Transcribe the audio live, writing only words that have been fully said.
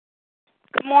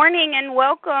Good morning and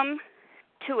welcome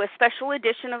to a special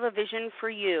edition of A Vision for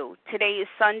You. Today is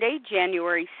Sunday,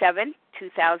 January 7th,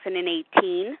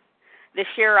 2018. The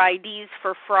share IDs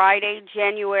for Friday,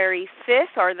 January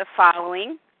 5th are the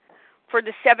following. For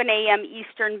the 7 a.m.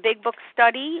 Eastern Big Book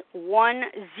Study,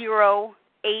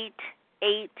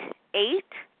 10888.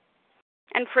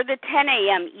 And for the 10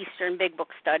 a.m. Eastern Big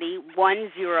Book Study,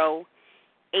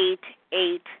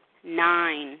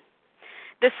 10889.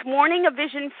 This morning, A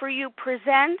Vision for You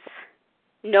presents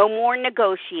No More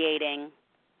Negotiating.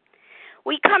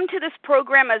 We come to this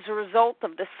program as a result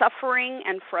of the suffering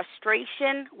and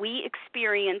frustration we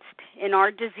experienced in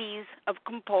our disease of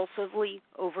compulsively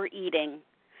overeating.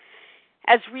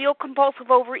 As real compulsive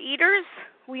overeaters,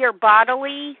 we are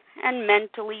bodily and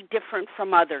mentally different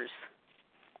from others.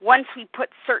 Once we put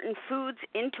certain foods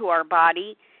into our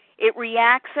body, it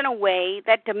reacts in a way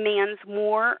that demands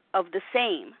more of the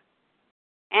same.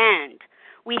 And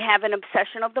we have an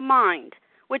obsession of the mind,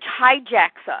 which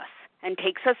hijacks us and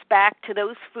takes us back to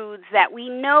those foods that we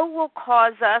know will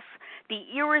cause us the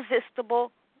irresistible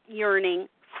yearning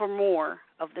for more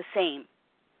of the same.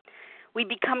 We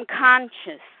become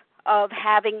conscious of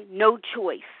having no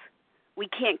choice. We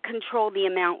can't control the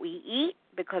amount we eat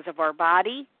because of our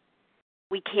body.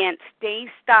 We can't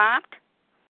stop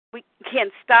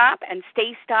and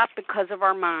stay stopped because of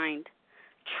our mind.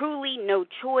 Truly no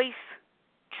choice.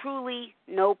 Truly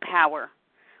no power.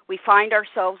 We find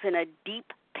ourselves in a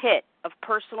deep pit of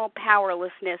personal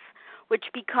powerlessness,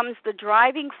 which becomes the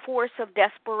driving force of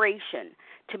desperation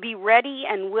to be ready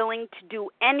and willing to do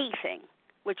anything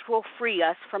which will free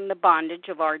us from the bondage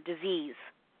of our disease.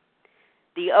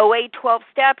 The OA 12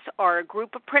 steps are a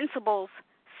group of principles,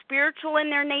 spiritual in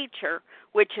their nature,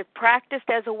 which, if practiced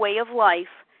as a way of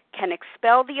life, can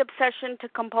expel the obsession to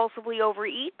compulsively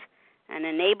overeat and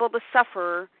enable the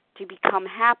sufferer to become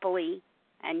happily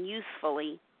and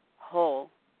usefully whole.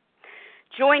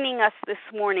 Joining us this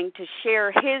morning to share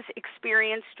his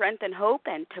experience, strength, and hope,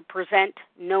 and to present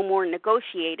No More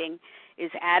Negotiating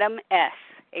is Adam S.,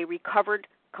 a recovered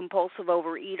compulsive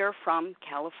overeater from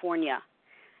California.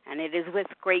 And it is with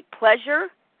great pleasure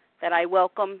that I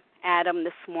welcome Adam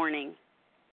this morning.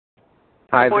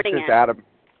 Hi, Good morning, this is Adam.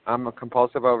 I'm a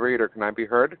compulsive overeater. Can I be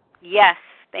heard? Yes,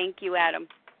 thank you, Adam.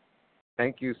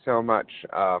 Thank you so much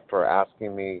for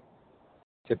asking me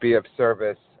to be of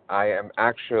service. I am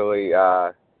actually,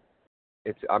 I'm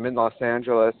in Los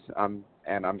Angeles, and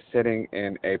I'm sitting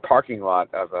in a parking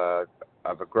lot of a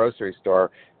grocery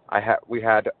store. We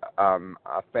had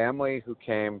a family who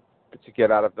came to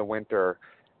get out of the winter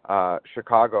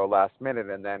Chicago last minute,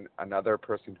 and then another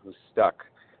person who's stuck,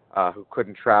 who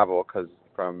couldn't travel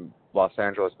from Los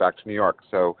Angeles back to New York.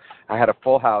 So I had a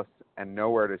full house and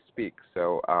nowhere to speak.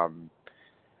 So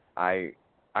I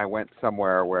went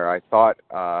somewhere where I thought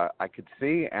I could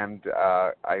see, and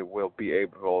I will be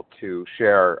able to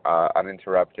share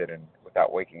uninterrupted and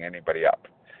without waking anybody up.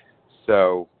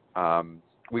 So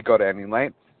we go to any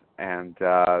lengths, and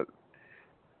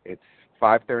it's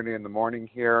 5:30 in the morning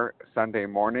here, Sunday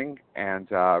morning, and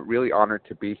really honored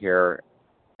to be here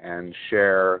and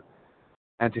to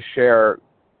share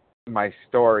my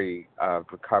story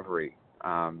of recovery.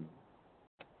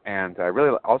 And I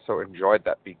really also enjoyed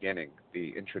that beginning,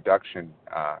 the introduction.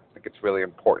 I think it's really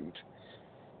important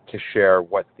to share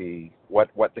what the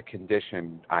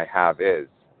condition I have is,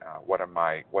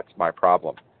 what's my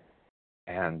problem,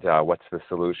 and what's the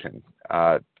solution.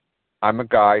 I'm a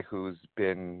guy who's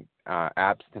been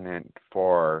abstinent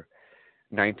for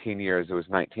 19 years. It was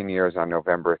 19 years on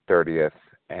November 30th,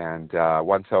 and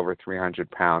once over 300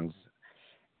 pounds,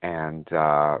 and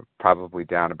probably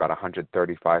down about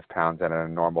 135 pounds at a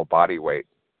normal body weight.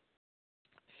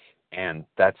 And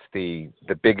that's the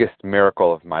biggest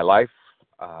miracle of my life,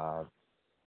 bar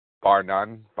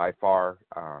none, by far.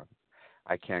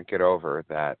 I can't get over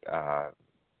that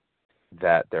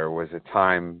there was a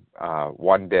time,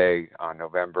 one day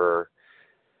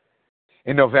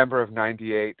in November of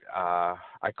 98,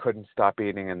 I couldn't stop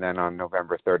eating, and then on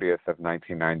November 30th of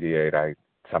 1998,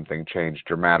 something changed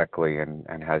dramatically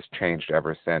and has changed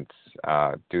ever since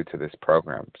due to this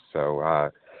program. So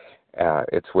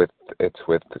it's with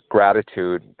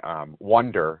gratitude,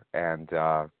 wonder, and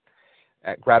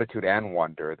gratitude and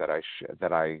wonder that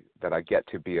I get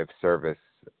to be of service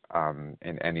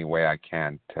in any way I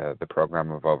can to the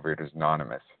program of Overeaters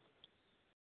Anonymous.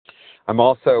 I'm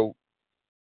also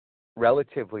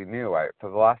relatively new. For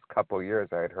the last couple of years,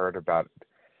 I had heard about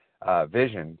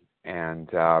Vision and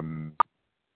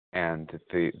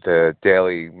the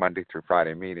daily Monday through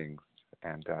Friday meetings,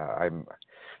 and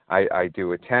I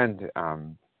do attend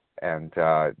and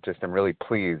just I'm really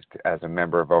pleased as a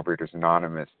member of Overeaters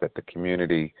Anonymous that the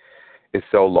community is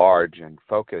so large and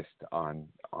focused on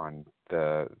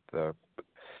the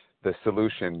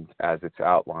solution as it's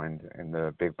outlined in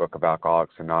the Big Book of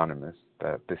Alcoholics Anonymous.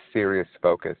 The serious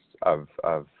focus of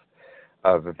A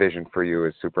Vision for You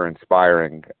is super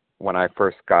inspiring. When I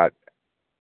first got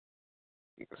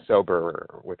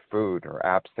sober with food or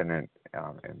abstinent,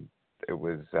 and it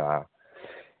was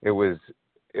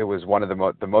one of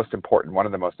the most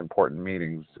important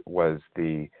meetings was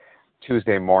the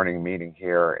Tuesday morning meeting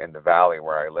here in the valley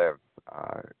where I live,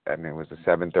 and it was a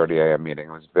 7:30 a.m. meeting.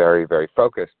 It was very, very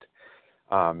focused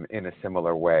in a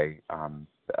similar way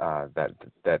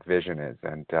that Vision is,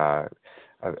 and a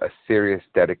serious,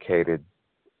 dedicated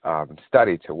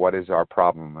study to what is our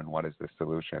problem and what is the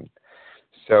solution.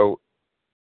 So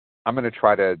I'm going to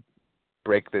try to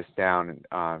break this down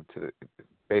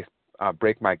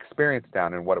break my experience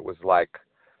down and what it was like,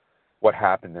 what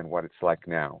happened, and what it's like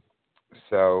now.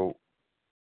 So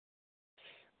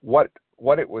what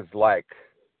it was like,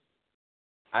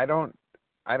 I don't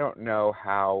know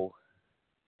how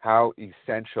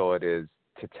essential it is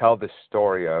to tell the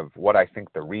story of what I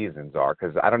think the reasons are,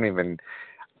 because I don't even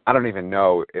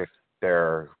know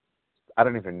I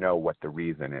don't even know what the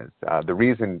reason is. The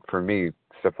reason for me,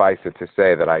 suffice it to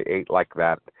say, that I ate like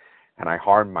that and I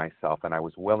harmed myself and I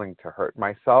was willing to hurt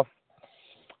myself,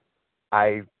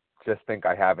 I just think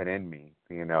I have it in me.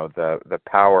 You know, the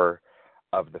power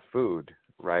of the food,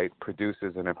 right,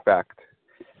 produces an effect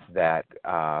that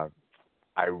I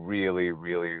really,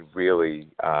 really, really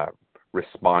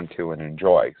respond to and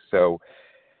enjoy. So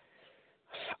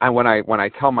when I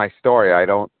tell my story,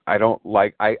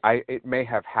 it may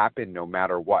have happened no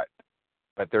matter what,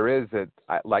 but there is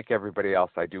like everybody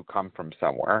else, I do come from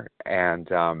somewhere,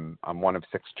 and I'm one of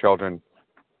 6 children.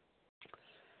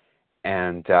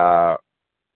 And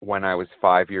when I was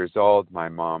 5 years old, my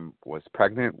mom was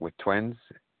pregnant with twins,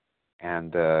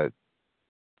 and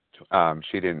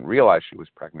she didn't realize she was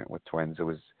pregnant with twins.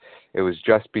 It was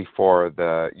just before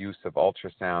the use of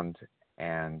ultrasound,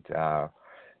 and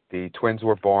the twins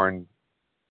were born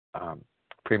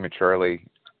prematurely.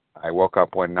 I woke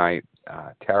up one night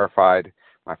terrified.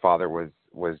 My father was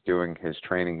doing his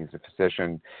training. He's a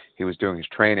physician. He was doing his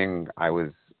training.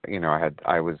 I'm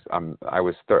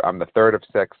the third of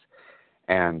 6,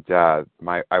 and I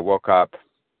woke up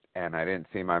and I didn't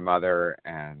see my mother,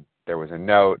 and there was a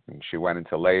note, and she went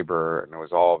into labor, and it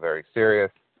was all very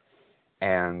serious.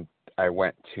 And I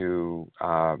went to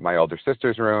my older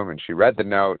sister's room, and she read the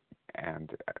note,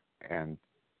 and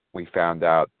we found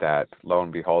out that, lo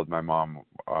and behold, my mom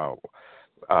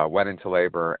went into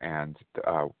labor, and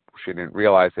she didn't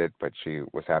realize it, but she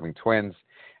was having twins,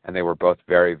 and they were both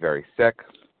very, very sick,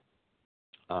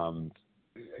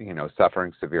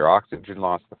 suffering severe oxygen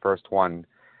loss.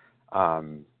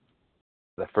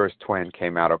 The first twin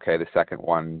came out okay. The second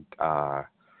one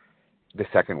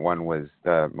was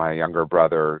my younger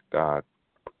brother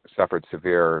suffered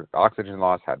severe oxygen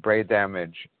loss, had brain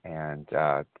damage, and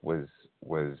was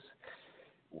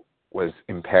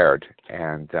impaired.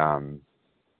 And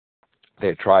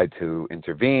they tried to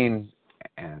intervene,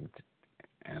 and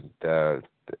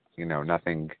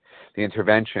nothing. The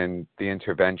interventions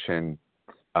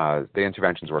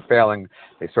were failing.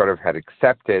 They sort of had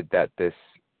accepted that this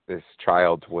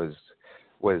child was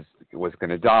going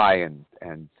to die,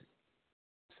 and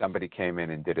somebody came in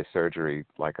and did a surgery,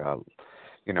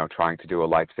 trying to do a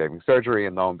life-saving surgery,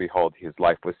 and lo and behold, his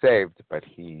life was saved, but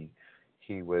he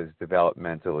was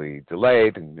developmentally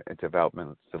delayed and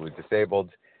developmentally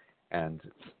disabled, and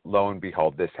lo and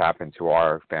behold, this happened to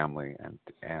our family,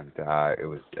 and it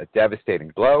was a devastating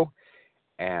blow,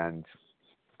 and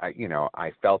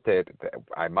I felt it.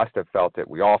 I must have felt it.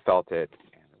 We all felt it.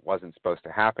 It wasn't supposed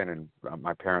to happen, and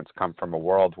my parents come from a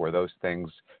world where those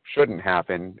things shouldn't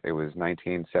happen. It was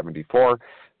 1974.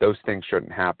 Those things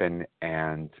shouldn't happen,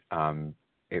 and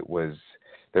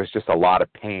there's just a lot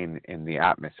of pain in the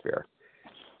atmosphere.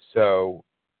 So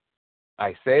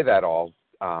I say that all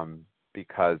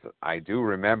because I do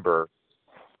remember,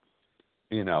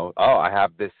 I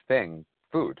have this thing,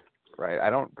 food, right? I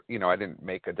didn't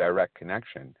make a direct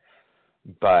connection,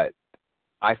 but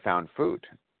I found food.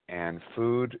 And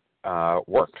food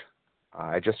worked.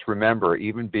 I just remember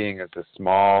even being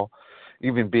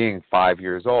 5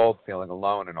 years old, feeling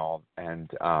alone and all, and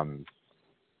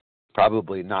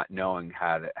probably not knowing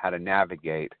how to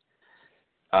navigate,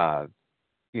 the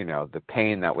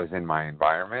pain that was in my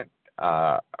environment.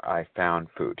 I found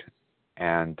food,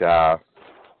 and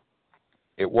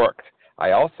it worked.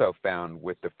 I also found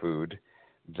with the food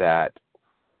that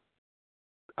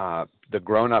the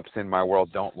grown-ups in my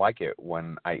world don't like it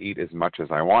when I eat as much as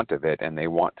I want of it, and they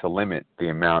want to limit the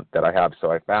amount that I have.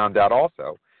 So I found out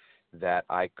also that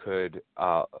I could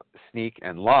sneak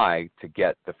and lie to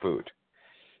get the food.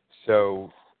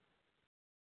 So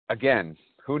again,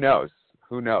 who knows?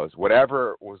 Who knows?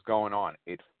 Whatever was going on,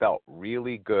 it felt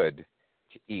really good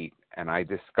to eat, and I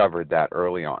discovered that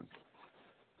early on.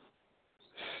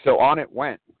 So on it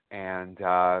went, and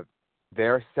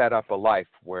there set up a life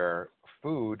where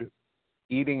food,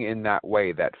 eating in that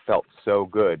way that felt so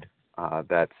good,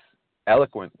 that's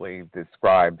eloquently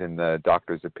described in the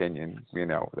doctor's opinion,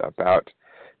 about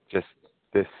just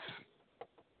this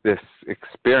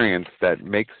experience that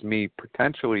makes me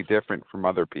potentially different from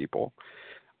other people,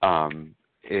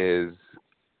 is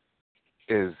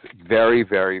very,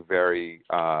 very, very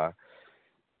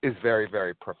very,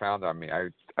 very profound on me.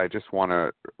 I just want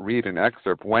to read an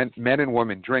excerpt. When men and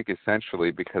women drink essentially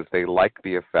because they like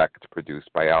the effect produced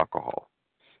by alcohol.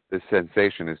 This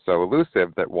sensation is so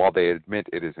elusive that while they admit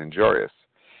it is injurious,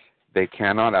 they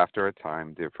cannot after a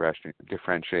time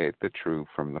differentiate the true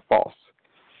from the false.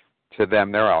 To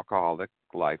them, their alcoholic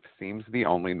life seems the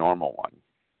only normal one.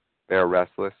 They are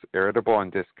restless, irritable,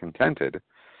 and discontented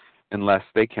unless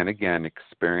they can again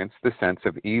experience the sense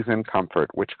of ease and comfort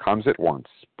which comes at once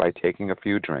by taking a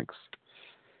few drinks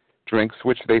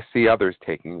which they see others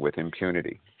taking with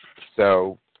impunity.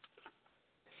 So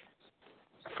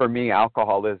for me,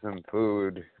 alcoholism,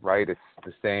 food, right, it's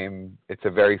the same. It's a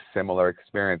very similar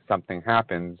experience. Something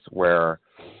happens where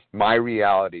my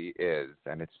reality is,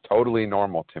 and it's totally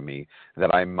normal to me,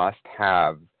 that I must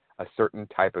have a certain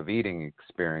type of eating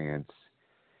experience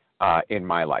in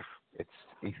my life.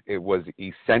 It was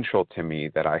essential to me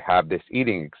that I have this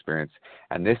eating experience,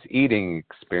 and this eating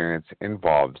experience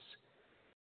involves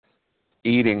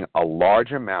eating a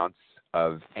large amounts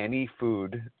of any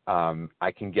food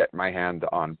I can get my hand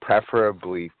on,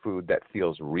 preferably food that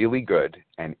feels really good,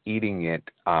 and eating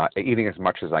as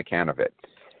much as I can of it,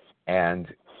 and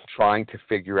trying to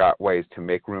figure out ways to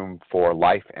make room for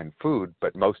life and food,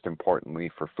 but most importantly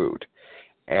for food.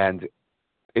 And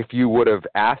if you would have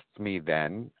asked me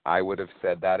then, I would have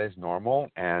said that is normal,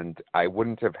 and I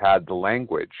wouldn't have had the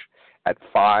language at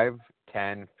 5,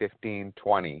 10, 15,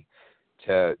 20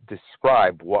 to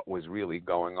describe what was really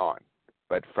going on.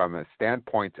 But from a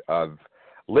standpoint of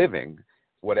living,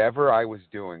 whatever I was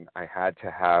doing, I had to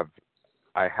have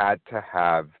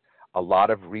a lot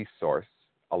of resource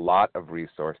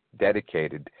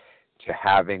dedicated to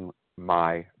having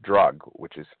my drug,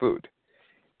 which is food.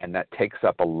 And that takes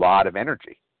up a lot of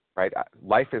energy, right?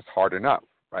 Life is hard enough,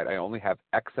 right? I only have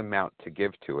X amount to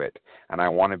give to it, and I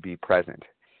want to be present.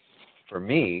 For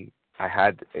me,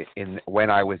 when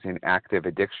I was in active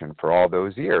addiction for all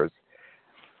those years,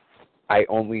 I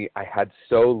had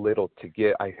so little to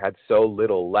give. I had so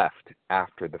little left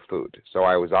after the food, so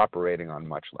I was operating on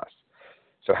much less.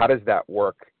 So how does that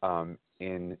work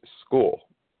in school,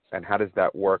 and how does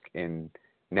that work in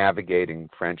navigating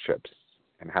friendships?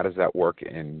 And how does that work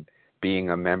in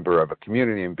being a member of a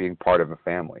community and being part of a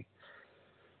family?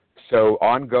 So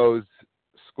on goes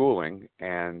schooling,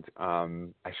 and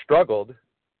I struggled,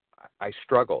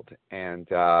 and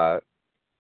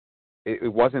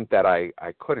it wasn't that I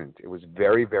couldn't. It was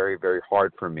very, very, very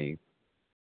hard for me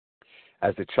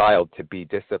as a child to be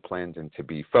disciplined and to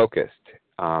be focused.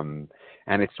 And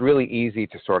it's really easy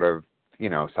to sort of,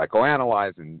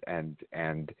 psychoanalyze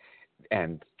and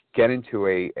get into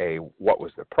a what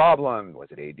was the problem? Was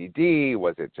it ADD?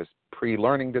 Was it just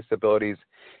pre-learning disabilities?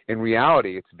 In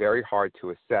reality, it's very hard to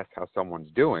assess how someone's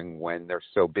doing when they're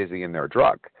so busy in their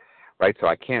drug, right? So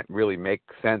I can't really make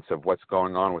sense of what's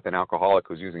going on with an alcoholic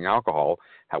who's using alcohol,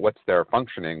 what's their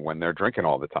functioning when they're drinking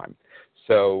all the time.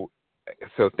 So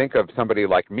think of somebody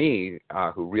like me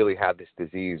who really had this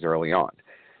disease early on.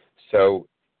 So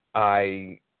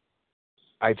I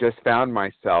just found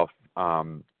myself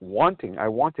I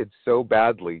wanted so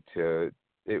badly to,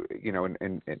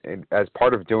 and as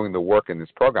part of doing the work in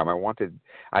this program, I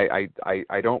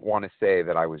don't want to say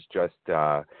that I was just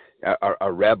a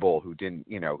rebel who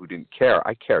didn't care.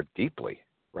 I cared deeply,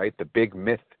 right? The big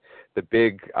myth, the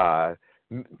big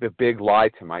lie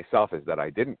to myself is that I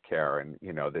didn't care, and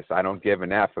this I don't give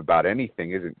an F about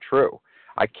anything isn't true.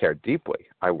 I cared deeply.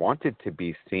 I wanted to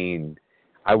be seen.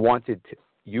 I wanted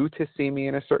you to see me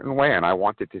in a certain way, and I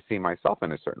wanted to see myself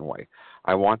in a certain way.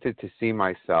 I wanted to see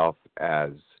myself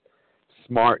as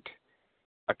smart,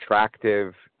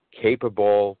 attractive,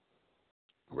 capable,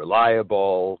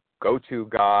 reliable, go-to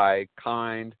guy,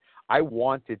 kind. I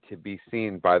wanted to be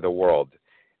seen by the world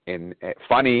in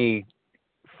funny,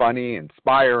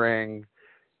 inspiring,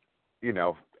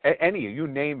 any, you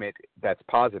name it, that's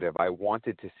positive. I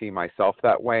wanted to see myself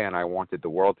that way, and I wanted the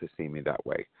world to see me that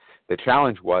way. The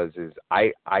challenge is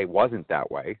I wasn't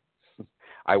that way.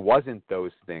 I wasn't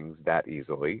those things that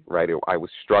easily, right? I was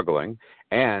struggling,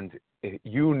 and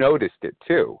you noticed it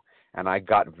too. And I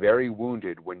got very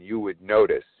wounded when you would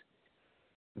notice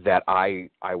that I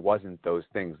wasn't those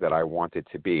things that I wanted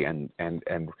to be. And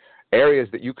areas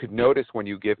that you could notice when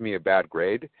you give me a bad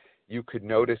grade, you could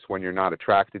notice when you're not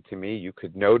attracted to me, you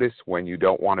could notice when you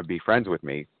don't want to be friends with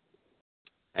me.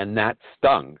 And that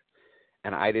stung.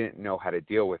 And I didn't know how to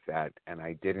deal with that. And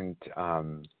I didn't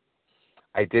have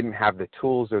the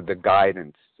tools or the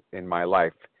guidance in my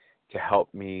life to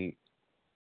help me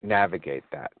navigate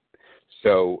that.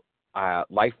 So I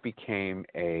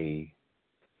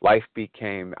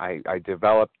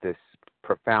developed this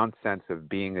profound sense of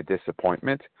being a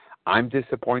disappointment. I'm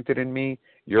disappointed in me,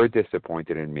 you're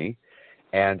disappointed in me.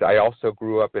 And I also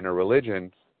grew up in a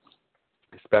religion,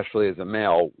 especially as a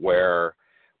male, where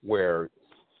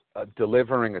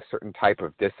delivering a certain type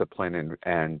of discipline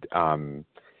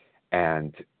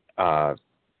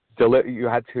you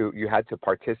had to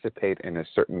participate in a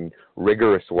certain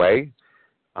rigorous way.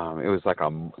 It was like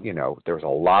there was a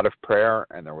lot of prayer,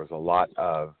 and there was a lot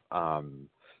of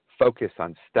focus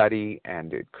on study,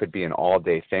 and it could be an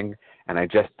all-day thing. And I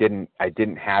didn't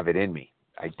have it in me.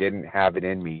 I didn't have it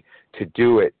in me to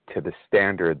do it to the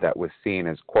standard that was seen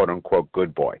as quote unquote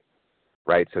good boy,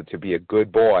 right? So to be a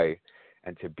good boy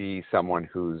and to be someone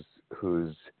who's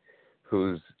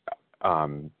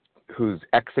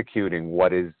executing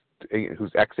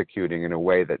who's executing in a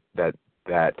way that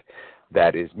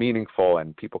is meaningful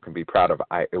and people can be proud of.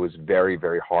 It was very,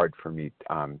 very hard for me.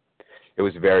 It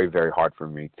was very, very hard for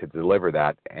me to deliver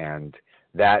that, and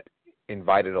that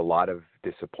invited a lot of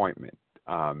disappointment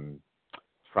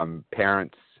from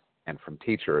parents and from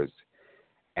teachers,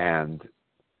 and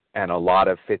a lot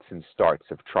of fits and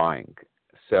starts of trying.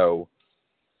 So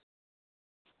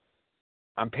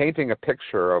I'm painting a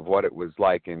picture of what it was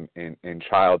like in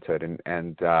childhood,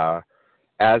 and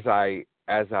as I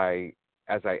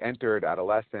entered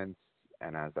adolescence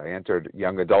and as I entered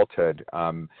young adulthood,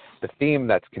 the theme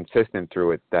that's consistent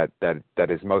through it that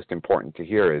is most important to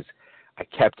hear is I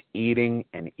kept eating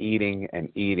and eating and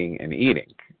eating and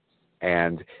eating,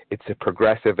 and it's a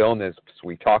progressive illness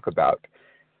we talk about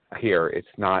here. It's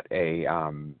not a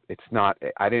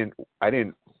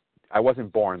I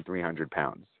wasn't born 300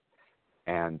 pounds.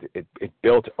 And it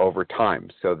built over time.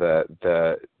 So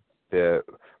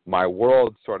my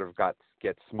world sort of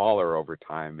gets smaller over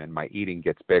time, and my eating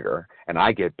gets bigger, and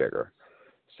I get bigger.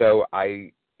 So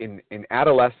in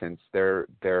adolescence I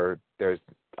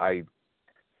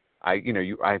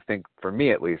think for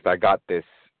me at least I got this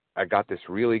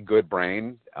really good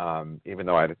brain, even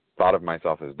though I thought of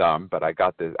myself as dumb, but I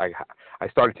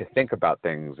started to think about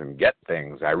things and get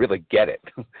things. I really get it,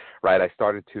 right? I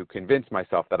started to convince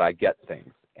myself that I get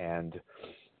things, and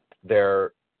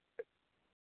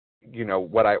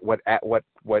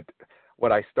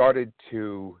what I started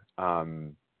to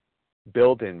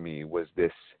build in me was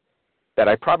this that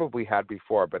I probably had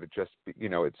before, but it just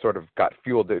it sort of got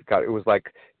fueled. It was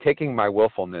like taking my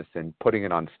willfulness and putting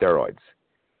it on steroids.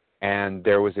 And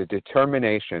there was a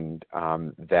determination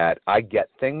that I get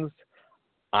things.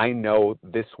 I know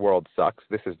this world sucks.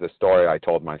 This is the story I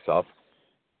told myself.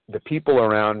 The people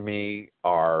around me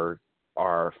are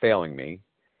failing me.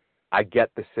 I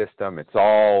get the system. It's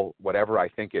all whatever I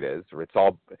think it is, or it's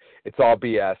all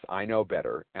BS. I know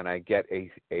better, and I get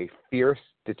a fierce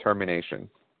determination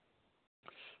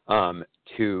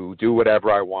to do whatever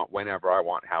I want, whenever I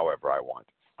want, however I want.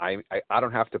 I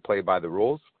don't have to play by the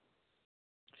rules.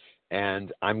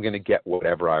 And I'm going to get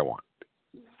whatever I want.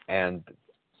 And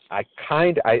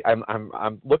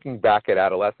I'm looking back at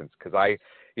adolescence because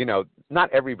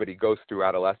not everybody goes through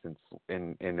adolescence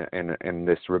in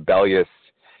this rebellious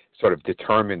sort of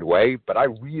determined way, but I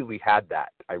really had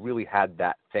that. I really had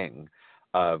that thing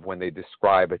of when they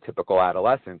describe a typical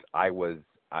adolescent, I was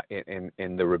in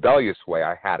the rebellious way.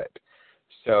 I had it.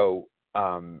 So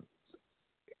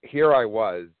here I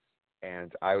was,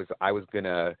 and I was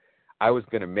gonna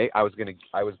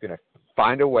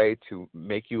find a way to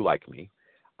make you like me.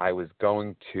 I was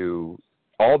going to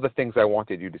all the things I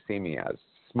wanted you to see me as: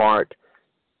 smart,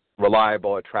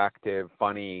 reliable, attractive,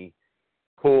 funny,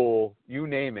 cool, you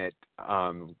name it.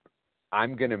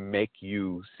 I'm going to make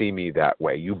you see me that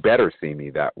way. You better see me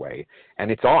that way. And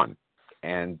it's on.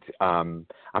 And I'm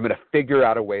going to figure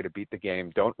out a way to beat the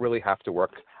game. Don't really have to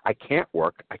work. I can't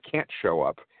work. I can't show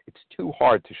up. It's too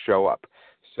hard to show up.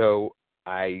 So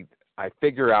I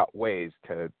figure out ways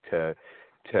to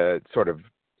sort of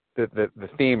the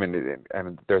theme,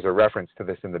 and there's a reference to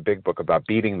this in the big book about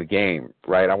beating the game,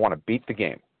 right? I want to beat the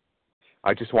game.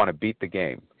 I just want to beat the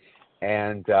game,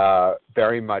 and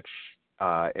very much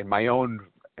in my own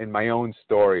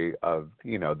story of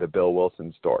the Bill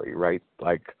Wilson story, right?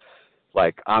 Like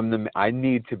I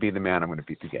need to be the man. I'm going to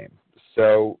beat the game.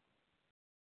 So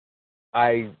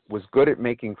I was good at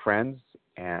making friends,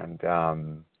 and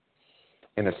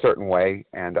in a certain way,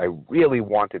 and I really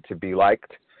wanted to be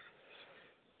liked.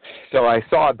 So I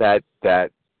saw that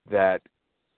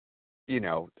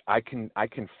I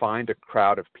can find a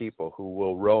crowd of people who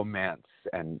will romance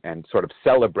and sort of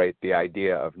celebrate the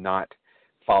idea of not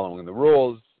following the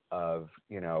rules, of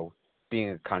being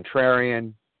a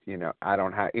contrarian.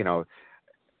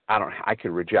 I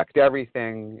could reject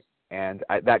everything, and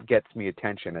that gets me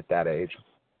attention at that age.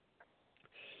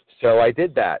 So I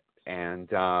did that, and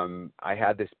I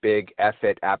had this big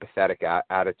F-it, apathetic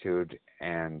attitude,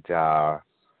 and I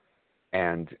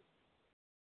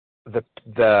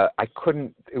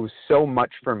couldn't. It was so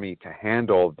much for me to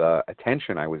handle the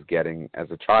attention I was getting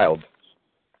as a child,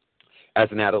 as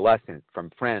an adolescent, from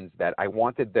friends, that I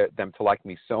wanted them to like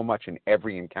me so much in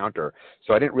every encounter.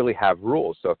 So I didn't really have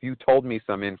rules. So if you told me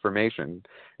some information,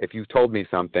 if you told me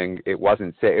something, it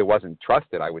wasn't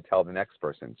trusted, I would tell the next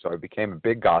person. So I became a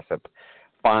big gossip.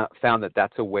 Found that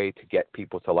that's a way to get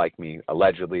people to like me.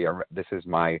 Allegedly, or this is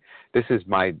my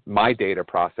data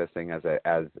processing as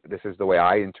this is the way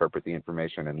I interpret the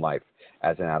information in life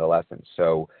as an adolescent.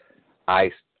 So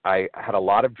I had a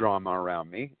lot of drama around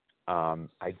me.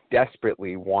 I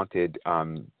desperately wanted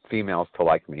females to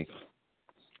like me,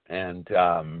 and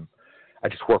I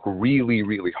just worked really,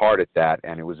 really hard at that.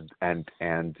 And it was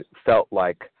and felt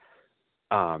like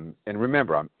and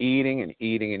remember, I'm eating and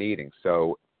eating and eating.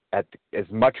 So as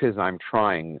much as I'm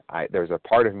trying, there's a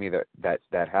part of me that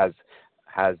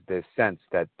has this sense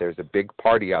that there's a big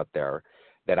party out there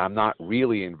that I'm not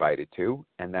really invited to,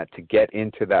 and that to get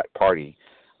into that party,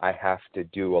 I have to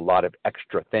do a lot of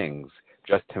extra things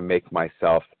just to make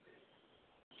myself,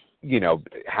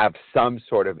 have some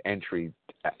sort of entry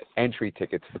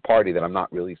ticket to the party that I'm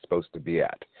not really supposed to be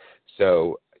at.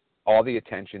 So all the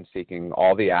attention seeking,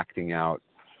 all the acting out,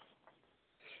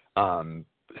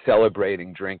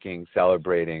 celebrating drinking,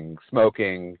 celebrating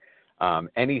smoking,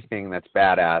 anything that's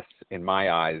badass in my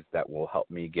eyes that will help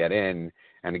me get in.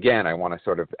 And again, I want to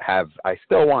sort of I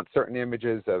still want certain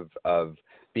images of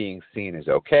being seen as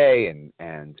okay,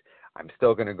 and I'm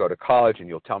still going to go to college and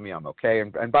you'll tell me I'm okay.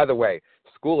 And by the way,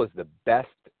 school is the best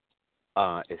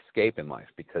escape in life,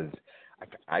 because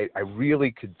I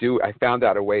really could I found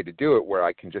out a way to do it where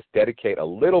I can just dedicate a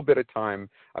little bit of time,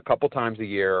 a couple times a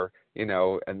year,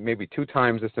 and maybe 2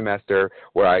 times a semester,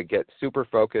 where I get super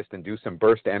focused and do some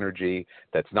burst energy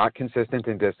that's not consistent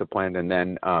and disciplined, and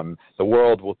then the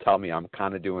world will tell me I'm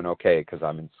kind of doing okay because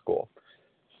I'm in school.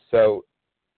 So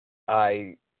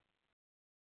I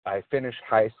finished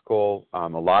high school, a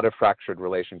lot of fractured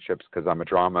relationships because I'm a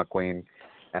drama queen,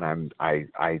 and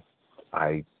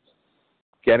I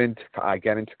get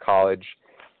into college,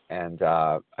 and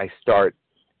I start,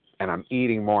 and I'm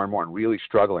eating more and more and really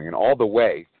struggling, and all the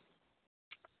way.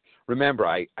 Remember,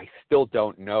 I still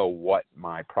don't know what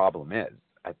my problem is.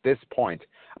 At this point,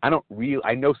 I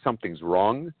know something's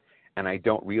wrong, and I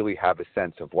don't really have a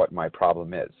sense of what my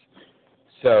problem is.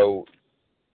 So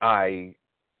I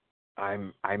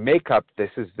make up, this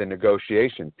is the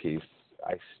negotiation piece.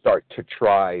 I start to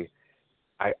try,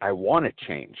 I want to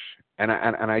change. And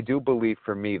I do believe,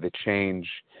 for me, the change,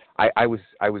 I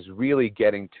was really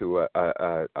getting to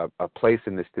a place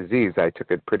in this disease. I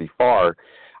took it pretty far.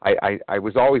 I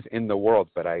was always in the world,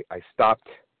 but I stopped.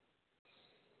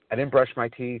 I didn't brush my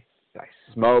teeth. I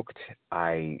smoked.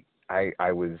 I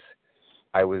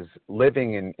was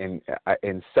living in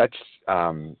such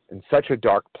a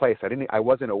dark place. I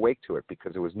wasn't awake to it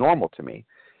because it was normal to me.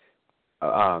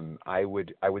 I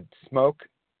would smoke.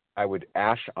 I would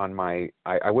ash on my.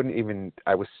 I wouldn't even.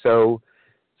 I was so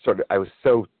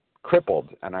crippled,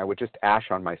 and I would just ash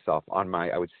on myself.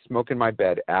 I would smoke in my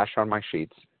bed, ash on my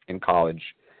sheets in college.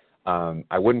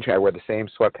 I wouldn't. I wear the same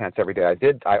sweatpants every day.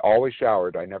 I always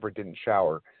showered. I never didn't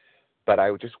shower, but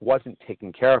I just wasn't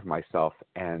taking care of myself.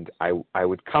 And I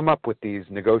would come up with these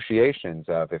negotiations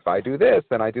of, if I do this,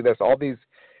 then I do this. All these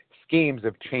schemes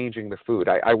of changing the food.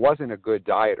 I wasn't a good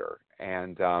dieter,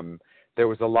 and there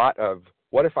was a lot of,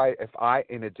 what if I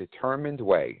in a determined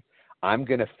way, I'm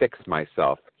going to fix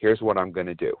myself. Here's what I'm going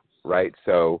to do, right?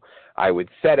 So I would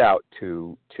set out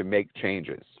to make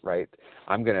changes, right?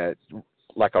 I'm going to,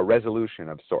 like a resolution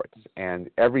of sorts. And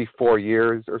every 4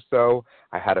 years or so,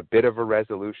 I had a bit of a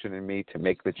resolution in me to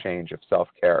make the change of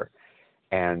self-care.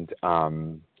 And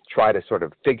try to sort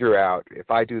of figure out,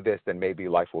 if I do this, then maybe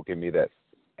life will give me this.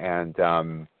 And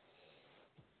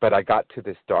but I got to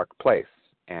this dark place,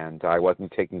 and I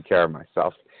wasn't taking care of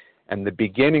myself. And the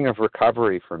beginning of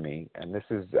recovery for me, and this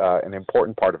is an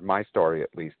important part of my story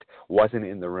at least, wasn't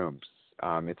in the rooms.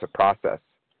 It's a process.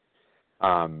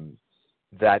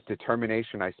 That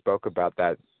determination I spoke about,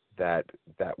 that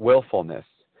willfulness,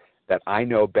 that I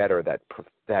know better, that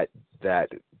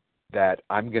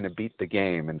I'm going to beat the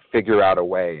game and figure out a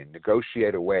way and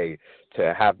negotiate a way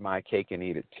to have my cake and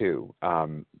eat it too,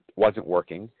 wasn't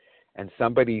working. And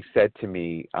somebody said to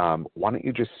me, why don't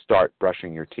you just start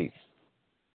brushing your teeth?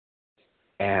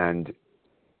 And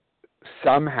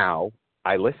somehow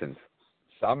I listened.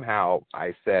 Somehow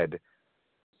I said,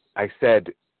 and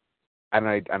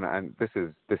this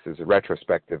is a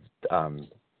retrospective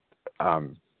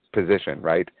position,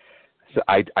 right? So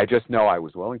I just know I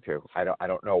was willing to. I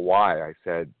don't know why. I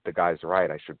said, the guy's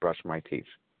right, I should brush my teeth.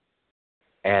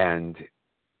 And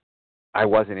I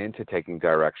wasn't into taking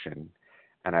direction,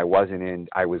 and I was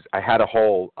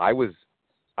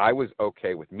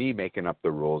okay with me making up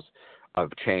the rules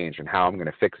of change and how I'm going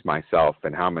to fix myself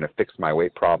and how I'm going to fix my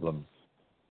weight problem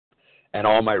and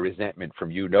all my resentment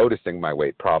from you noticing my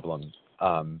weight problem.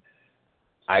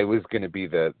 I was going to be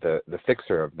the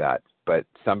fixer of that. But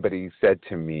somebody said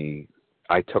to me,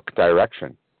 I took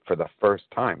direction for the first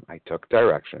time. I took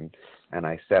direction, and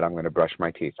I said, I'm going to brush my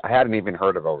teeth. I hadn't even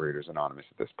heard of Overeaters Anonymous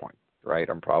at this point, right?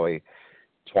 I'm probably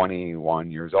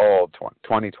 21 years old,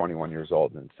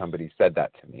 and somebody said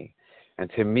that to me. And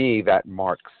to me, that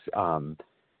marks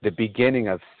the beginning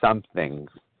of something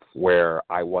where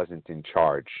I wasn't in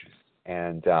charge.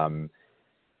 And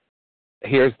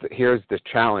here's the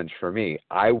challenge for me.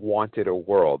 I wanted a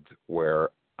world where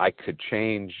I could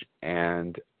change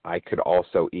and I could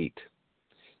also eat.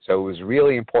 So it was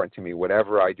really important to me,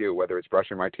 whatever I do, whether it's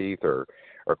brushing my teeth or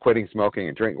quitting smoking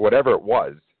and drinking, whatever it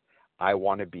was, I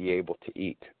want to be able to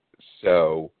eat.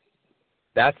 So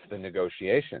that's the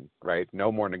negotiation, right?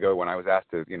 No more when I was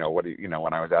asked to,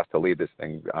 when I was asked to lead this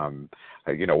thing,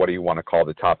 what do you want to call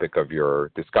the topic of your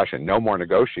discussion? No more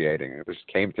negotiating. It just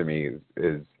came to me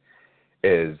is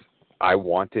I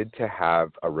wanted to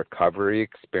have a recovery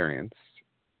experience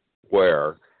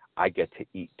where I get to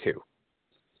eat too.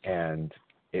 And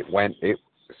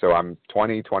so I'm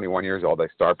 21 years old. I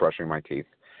start brushing my teeth,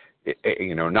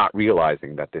 not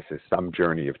realizing that this is some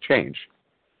journey of change.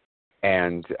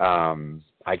 And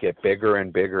I get bigger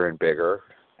and bigger and bigger,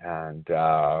 and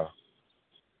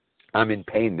I'm in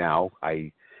pain now.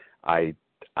 I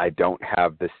don't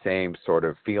have the same sort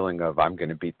of feeling of I'm going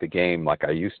to beat the game like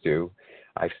I used to.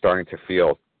 I'm starting to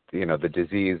feel, the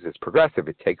disease is progressive.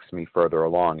 It takes me further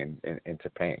along into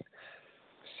pain.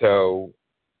 So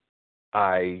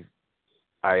I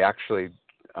actually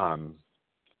go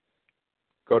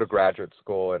to graduate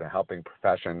school in a helping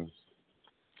profession,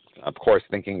 of course,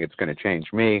 thinking it's going to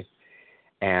change me.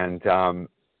 And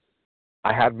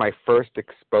I had my first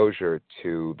exposure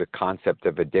to the concept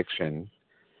of addiction.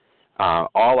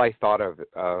 All I thought of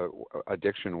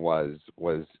addiction was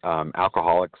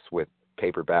alcoholics with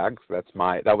paper bags.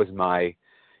 That was my,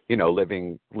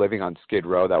 living on Skid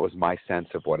Row. That was my sense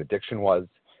of what addiction was.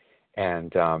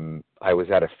 And I was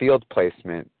at a field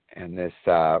placement, and this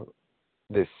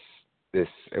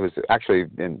it was actually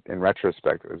in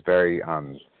retrospect, it was very.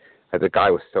 The guy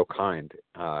was so kind.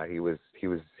 He was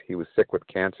sick with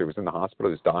cancer. He was in the hospital.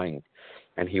 He was dying,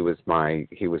 and he was my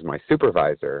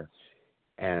supervisor.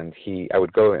 And I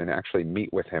would go and actually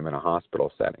meet with him in a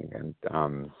hospital setting. And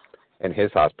in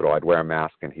his hospital, I'd wear a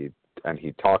mask, and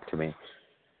he'd talk to me.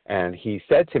 And he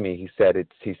said to me, he said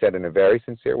in a very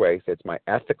sincere way, he said, it's my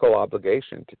ethical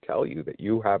obligation to tell you that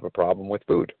you have a problem with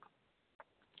food.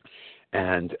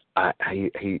 And I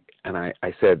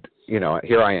said,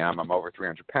 here I am. I'm over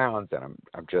 300 pounds, and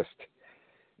I'm just,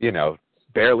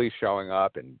 barely showing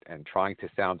up and trying to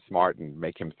sound smart and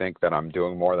make him think that I'm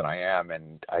doing more than I am.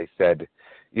 And I said,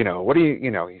 what do you,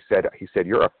 he said,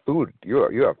 you have food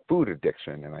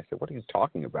addiction. And I said, what are you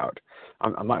talking about?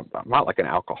 I'm not like an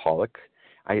alcoholic.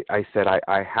 I said,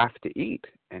 I have to eat.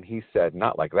 And he said,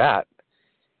 not like that.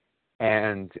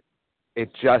 And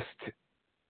it just,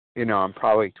 I'm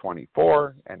probably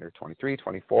 24 and or 23,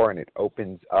 24, and it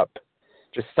opens up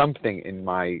just something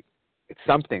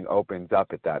something opens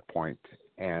up at that point.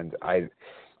 And I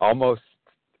almost,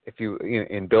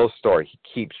 in Bill's story, he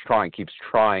keeps trying.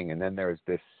 And then there's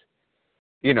this,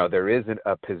 there isn't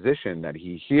a position that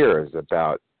he hears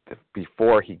about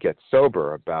before he gets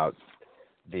sober about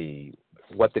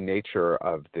what the nature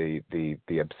of the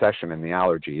obsession and the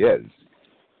allergy is.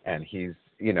 And he's,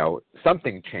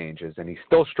 something changes, and he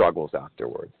still struggles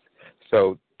afterwards.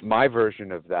 So my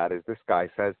version of that is this guy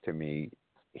says to me,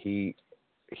 he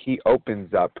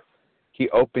opens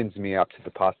me up to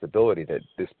the possibility that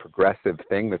this progressive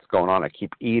thing that's going on, I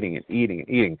keep eating and eating and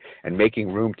eating and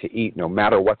making room to eat no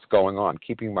matter what's going on,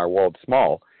 keeping my world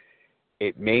small.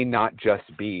 It may not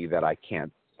just be that I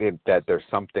can't, that there's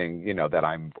something, that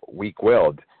I'm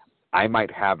weak-willed. I might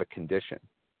have a condition.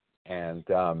 And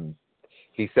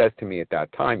he says to me at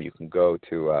that time, you can go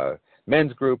to a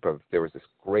men's group. There was this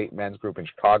great men's group in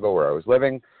Chicago where I was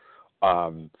living.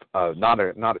 Not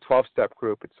a 12-step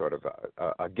group. It's sort of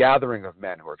a gathering of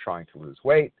men who are trying to lose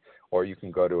weight. Or you can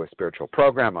go to a spiritual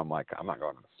program. I'm like, I'm not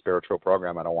going to a spiritual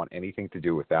program. I don't want anything to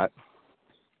do with that.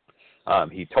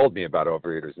 He told me about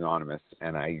Overeaters Anonymous,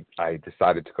 and I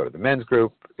decided to go to the men's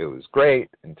group. It was great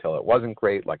until it wasn't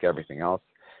great, like everything else.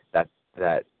 That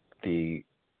the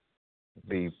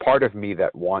part of me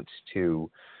that wants to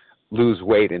lose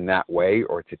weight in that way,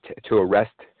 or to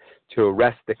arrest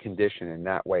the condition in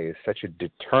that way, is such a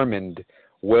determined,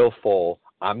 willful,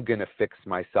 I'm going to fix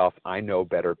myself, I know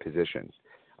better position.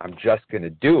 I'm just going to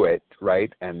do it,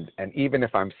 right? And even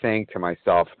if I'm saying to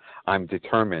myself, I'm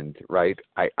determined, right?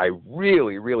 I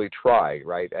really, really try,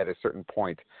 right? At a certain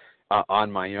point,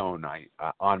 on my own, I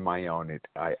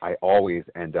always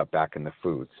end up back in the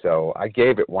food. So I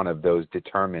gave it one of those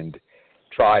determined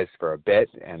tries for a bit,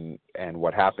 and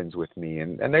what happens with me,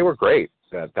 and they were great.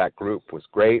 That group was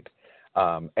great.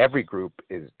 Every group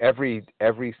is every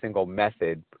single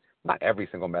method, not every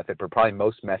single method, but probably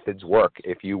most methods work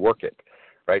if you work it.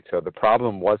 Right, so the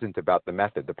problem wasn't about the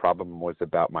method. The problem was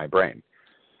about my brain.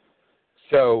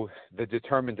 So the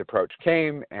determined approach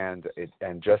came, and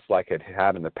just like it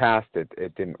had in the past,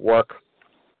 it didn't work.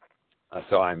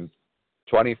 So I'm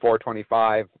 24,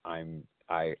 25. I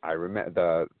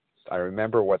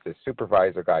remember what the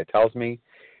supervisor guy tells me,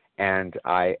 and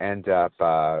I end up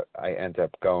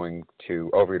going to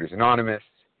Overeaters Anonymous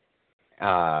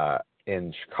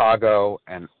in Chicago,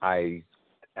 and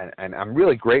I'm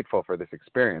really grateful for this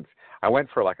experience. I went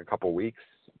for like a couple weeks,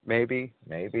 maybe,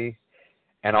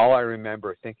 and all I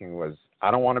remember thinking was,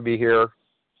 I don't want to be here.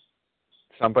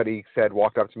 Somebody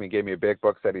walked up to me, gave me a big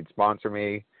book, said he'd sponsor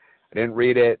me. I didn't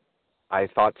read it. I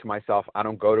thought to myself, I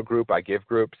don't go to group, I give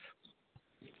groups.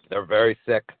 They're very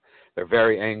sick, they're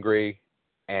very angry,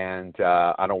 and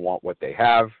I don't want what they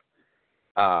have.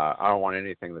 I don't want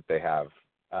anything that they have,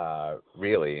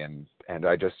 really, and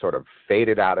I just sort of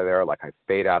faded out of there, like I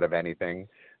fade out of anything,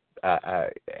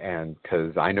 and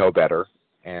because I know better.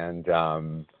 And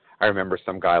I remember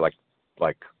some guy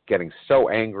like getting so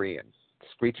angry and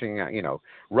screeching,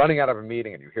 running out of a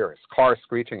meeting, and you hear his car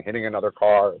screeching, hitting another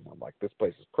car, and I'm like, this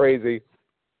place is crazy.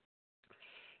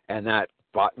 And that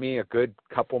bought me a good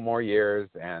couple more years,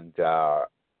 and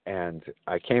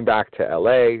I came back to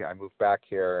LA. I moved back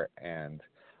here, and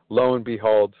lo and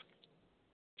behold,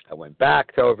 I went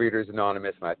back to Overeaters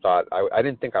Anonymous, and I thought I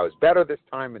didn't think I was better this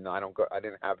time, and I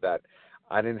didn't have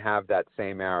that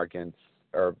same arrogance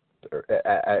or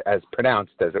as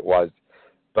pronounced as it was.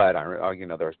 But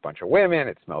there's a bunch of women.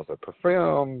 It smells of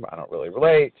perfume. I don't really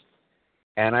relate.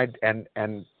 And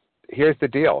here's the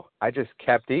deal. I just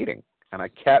kept eating, and I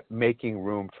kept making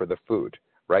room for the food.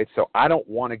 Right. So I don't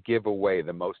want to give away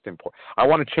the most important. I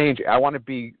want to change. I want to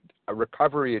be a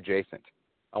recovery adjacent.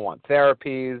 I want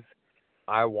therapies.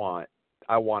 I want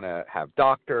to have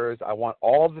doctors. I want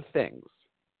all the things.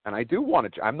 And I do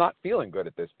want to. I'm not feeling good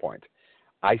at this point.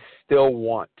 I still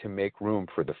want to make room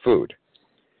for the food.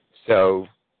 So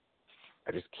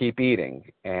I just keep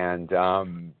eating. And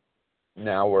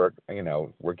now we're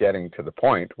getting to the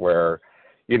point where,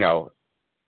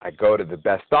 I go to the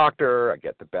best doctor. I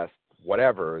get the best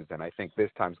whatever's, and I think this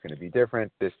time's going to be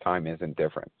different. This time isn't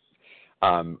different.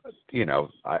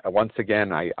 Once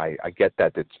again, I get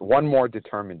that it's one more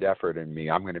determined effort in me.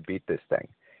 I'm going to beat this thing.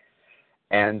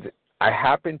 And I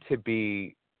happen to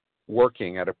be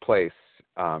working at a place.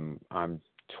 I'm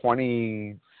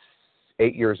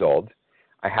 28 years old.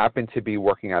 I happen to be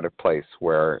working at a place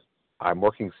where I'm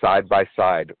working side by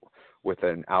side with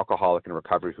an alcoholic in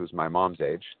recovery who's my mom's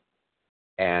age.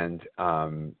 And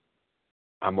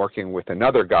I'm working with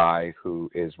another guy who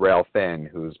is rail thin,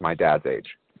 who's my dad's age.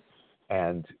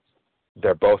 And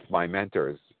they're both my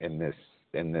mentors in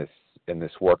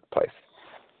this workplace.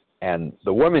 And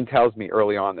the woman tells me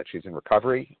early on that she's in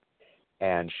recovery,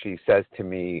 and she says to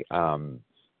me,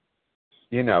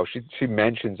 she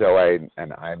mentions OA,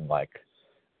 and I'm like,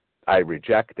 I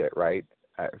reject it, right?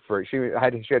 She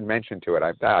had mentioned to it,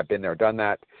 I've been there, done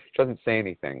that. She doesn't say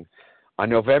anything. On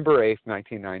November 8th,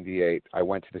 1998, I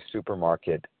went to the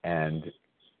supermarket and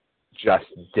just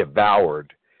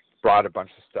brought a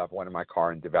bunch of stuff, went in my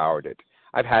car and devoured it.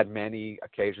 I've had many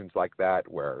occasions like that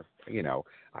where,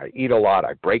 I eat a lot.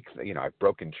 I've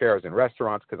broken chairs in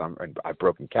restaurants I've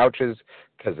broken couches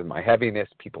because of my heaviness.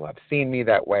 People have seen me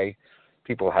that way.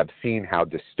 People have seen how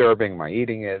disturbing my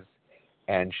eating is.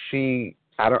 And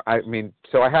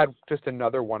so I had just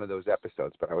another one of those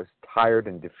episodes, but I was tired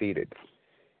and defeated.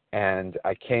 And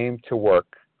I came to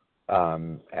work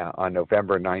on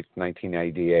November 9th,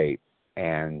 1998,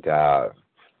 and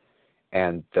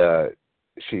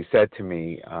she said to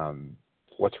me,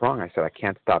 "What's wrong?" I said, "I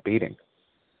can't stop eating."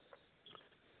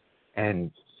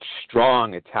 And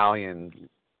strong Italian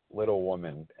little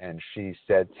woman, and she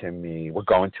said to me, "We're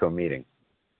going to a meeting,"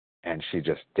 and she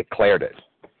just declared it.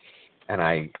 And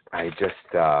I just,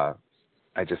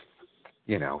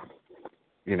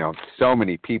 so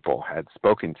many people had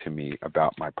spoken to me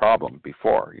about my problem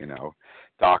before,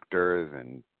 doctors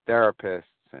and therapists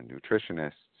and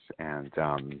nutritionists, and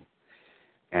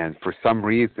for some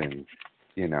reason,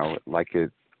 like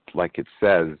it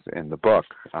says in the book,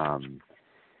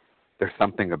 there's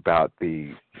something about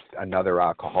another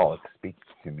alcoholic speaks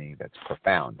to me that's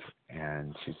profound.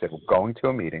 And she said, "We're going to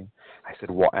a meeting." I said,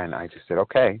 "What?" And I just said,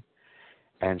 "Okay."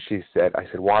 And I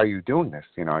said, "Why are you doing this?"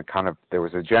 There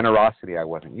was a generosity I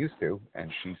wasn't used to.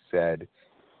 And she said,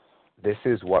 "This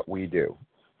is what we do."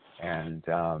 And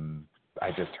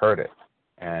I just heard it.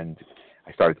 And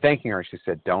I started thanking her. She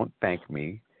said, "Don't thank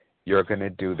me. You're going to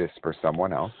do this for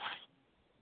someone else."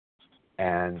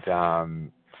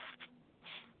 And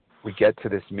we get to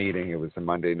this meeting. It was a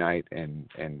Monday night in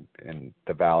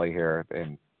the valley here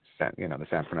in the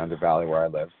San Fernando Valley where I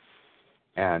live.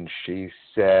 And she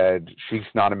said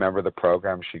she's not a member of the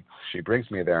program. She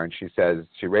brings me there, and she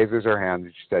raises her hand,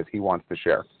 and she says, "He wants to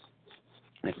share."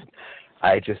 And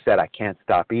I just said, "I can't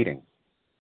stop eating,"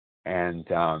 and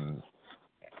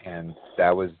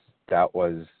that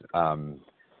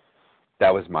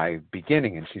was my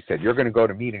beginning. And she said, "You're going to go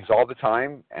to meetings all the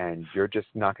time, and you're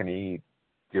just not going to eat.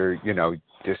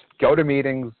 Just go to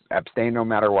meetings, abstain no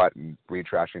matter what, and read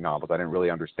trashy novels." I didn't really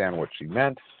understand what she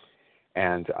meant.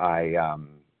 And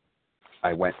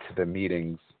I went to the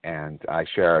meetings, and I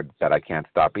shared that I can't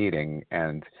stop eating.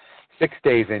 And 6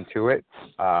 days into it,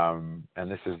 and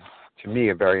this is, to me,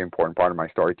 a very important part of my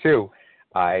story, too,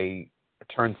 I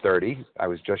turned 30. I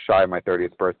was just shy of my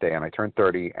 30th birthday, and I turned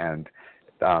 30, and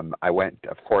I went,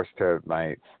 of course, to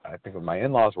my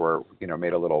in-laws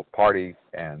made a little party,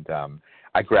 and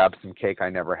I grabbed some cake I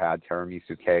never had,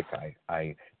 tiramisu cake.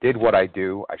 I did what I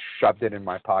do. I shoved it in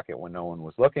my pocket when no one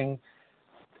was looking.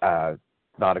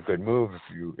 Not a good move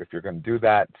if you're going to do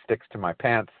that. It sticks to my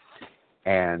pants,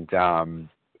 and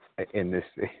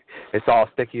it's all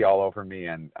sticky all over me,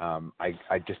 and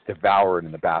I just devour it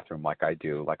in the bathroom like I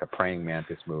do, like a praying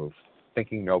mantis move,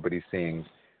 thinking nobody's seeing.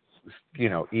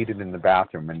 Eat it in the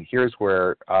bathroom. And here's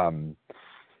where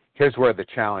the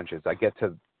challenge is. I get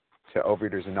to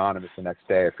Overeaters Anonymous the next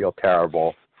day. I feel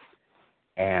terrible,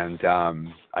 and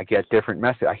I get different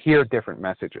messages. I hear different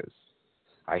messages.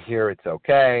 I hear it's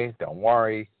okay, don't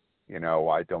worry,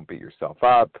 why don't beat yourself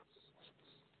up.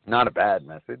 Not a bad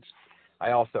message.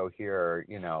 I also hear,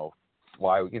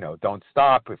 why, don't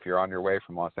stop. If you're on your way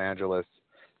from Los Angeles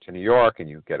to New York and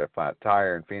you get a flat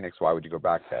tire in Phoenix, why would you go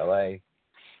back to LA?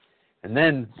 And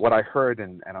then what I heard,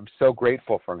 and I'm so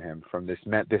grateful from him, from this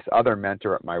other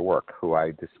mentor at my work who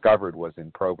I discovered was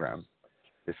in program,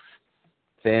 this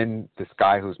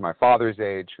guy who's my father's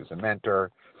age, who's a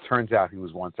mentor. Turns out he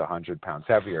was once 100 pounds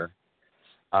heavier.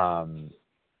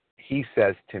 He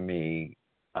says to me,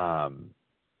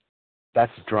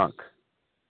 "That's drunk."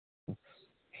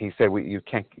 He said, we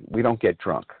don't get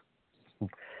drunk.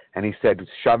 And he said,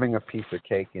 shoving a piece of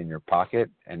cake in your pocket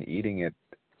and eating it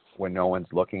when no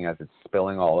one's looking as it's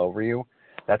spilling all over you,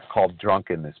 that's called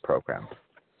drunk in this program.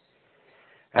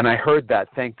 And I heard that,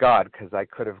 thank God, because I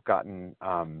could have gotten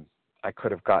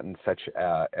such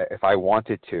if I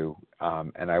wanted to,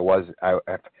 and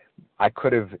I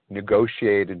could have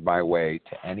negotiated my way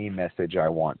to any message I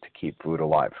want to keep food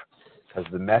alive, because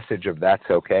the message of "that's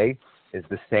okay" is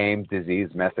the same disease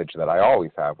message that I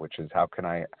always have, which is how can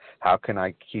I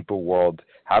keep a world,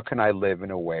 how can I live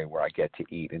in a way where I get to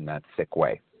eat in that sick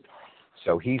way?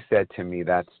 So he said to me,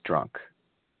 "That's drunk,"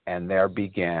 and there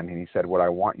began. And he said, "What I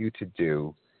want you to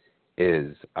do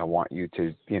is I want you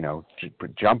to,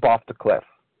 jump off the cliff,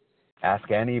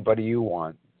 ask anybody you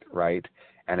want, right?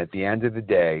 And at the end of the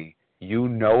day, you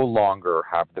no longer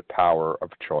have the power of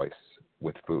choice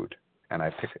with food." And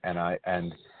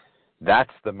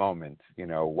that's the moment,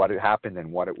 what had happened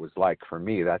and what it was like for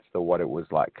me. That's what it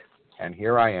was like. And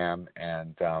here I am,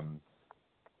 and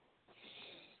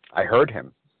I heard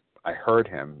him,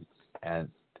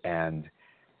 and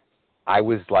I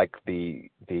was like the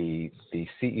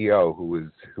CEO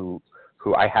who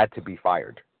I had to be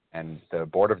fired, and the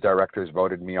board of directors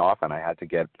voted me off, and I had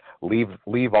to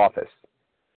leave office.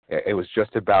 It was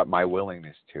just about my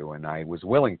willingness to, and I was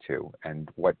willing to. And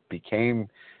what became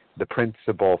the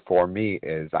principle for me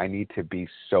is I need to be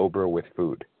sober with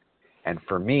food. And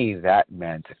for me, that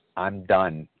meant I'm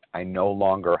done. I no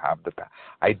longer have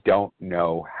I don't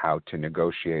know how to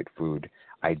negotiate food.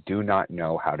 I do not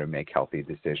know how to make healthy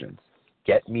decisions.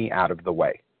 Get me out of the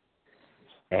way.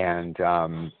 And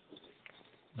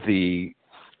the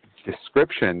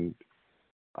description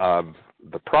of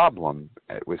the problem,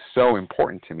 it was so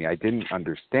important to me. I didn't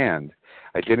understand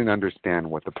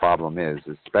what the problem is,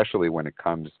 especially when it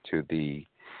comes to the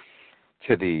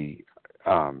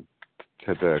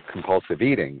compulsive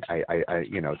eating. I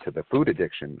to the food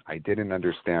addiction. I didn't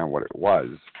understand what it was,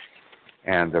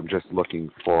 and I'm just looking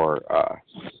for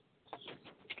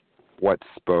what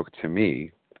spoke to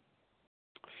me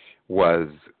was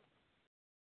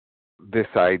this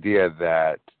idea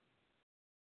that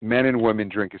men and women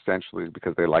drink essentially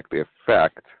because they like the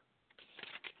effect.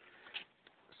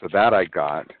 So that I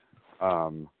got.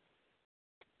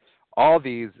 All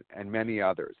these and many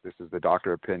others, this is the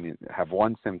doctor opinion, have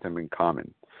one symptom in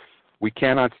common. We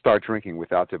cannot start drinking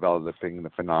without developing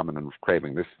the phenomenon of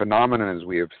craving. This phenomenon, as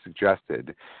we have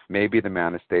suggested, may be the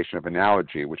manifestation of an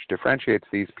allergy, which differentiates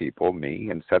these people, me,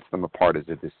 and sets them apart as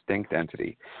a distinct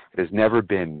entity. It has never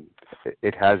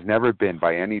been,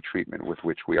 by any treatment with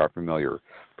which we are familiar,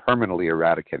 permanently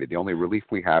eradicated. The only relief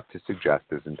we have to suggest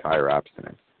is entire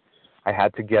abstinence. I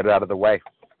had to get out of the way.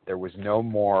 There was no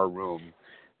more room.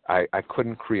 I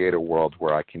couldn't create a world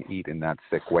where I can eat in that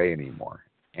sick way anymore.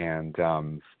 And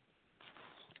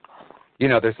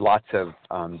there's lots of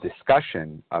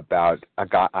discussion about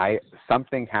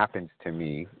something happens to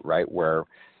me, right, where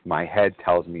my head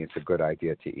tells me it's a good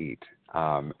idea to eat,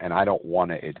 and I don't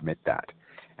want to admit that.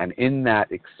 And in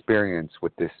that experience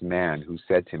with this man who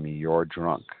said to me, "You're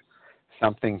drunk,"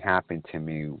 something happened to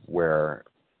me where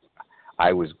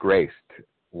I was graced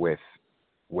with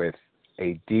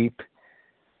a deep.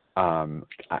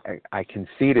 I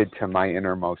conceded to my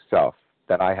innermost self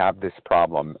that I have this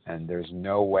problem, and there's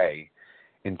no way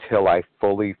until I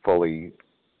fully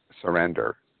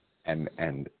surrender and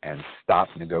stop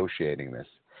negotiating this.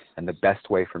 And the best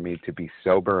way for me to be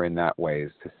sober in that way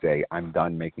is to say, I'm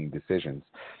done making decisions.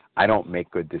 I don't make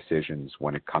good decisions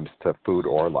when it comes to food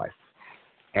or life.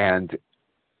 And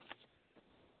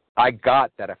I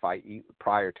got that if I eat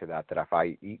prior to that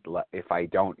if I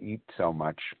don't eat so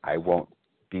much, I won't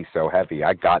be so heavy.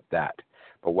 I got that.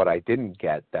 But what I didn't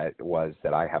get was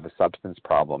that I have a substance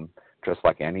problem, just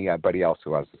like anybody else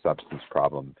who has a substance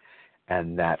problem,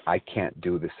 and that I can't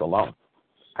do this alone.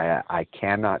 I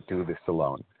cannot do this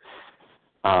alone.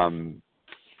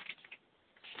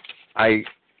 I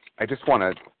just want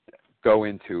to go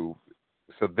into,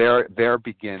 so there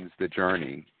begins the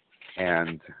journey,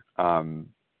 and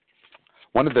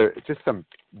just some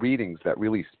readings that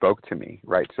really spoke to me,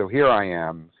 right? So here I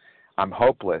am, I'm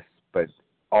hopeless, but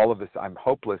all of this, I'm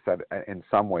hopeless in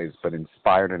some ways, but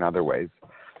inspired in other ways.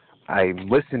 I'm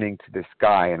listening to this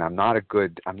guy, and I'm not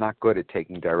good at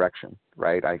taking direction,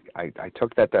 right? I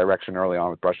took that direction early on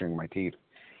with brushing my teeth,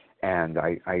 and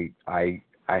I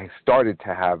started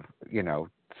to have,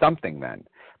 something then.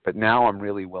 But now I'm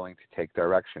really willing to take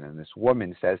direction. And this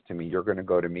woman says to me, "You're going to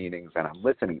go to meetings," and I'm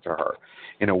listening to her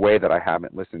in a way that I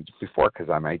haven't listened to before, because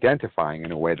I'm identifying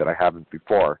in a way that I haven't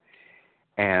before.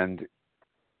 And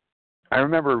I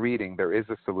remember reading, there is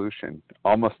a solution.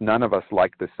 Almost none of us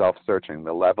like the self-searching,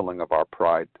 the leveling of our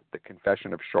pride, the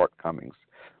confession of shortcomings,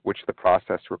 which the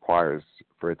process requires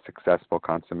for its successful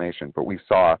consummation. But we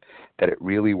saw that it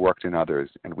really worked in others,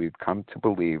 and we've come to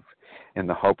believe in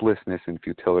the hopelessness and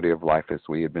futility of life as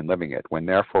we had been living it. When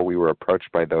therefore we were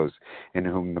approached by those in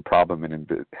whom the problem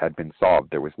had been solved,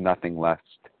 there was nothing left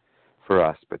for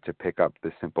us but to pick up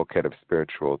the simple kit of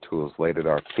spiritual tools laid at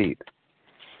our feet.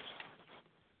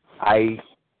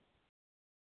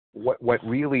 What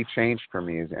really changed for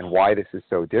me is, and why this is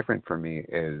so different for me,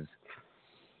 is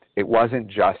it wasn't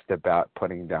just about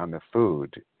putting down the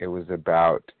food. It was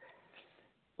about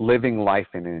living life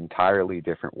in an entirely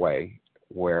different way,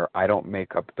 where I don't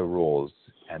make up the rules.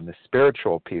 And the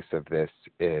spiritual piece of this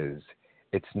is,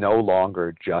 it's no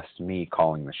longer just me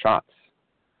calling the shots,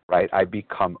 right? I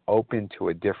become open to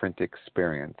a different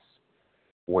experience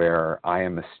where I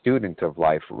am a student of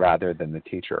life rather than the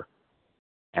teacher.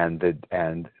 And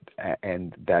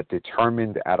that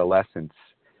determined adolescence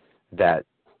that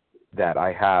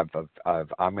I have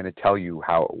of I'm going to tell you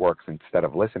how it works instead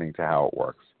of listening to how it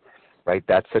works, right?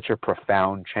 That's such a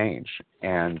profound change.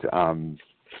 And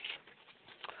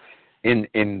in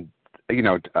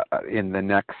in the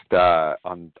next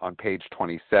on page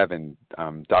 27,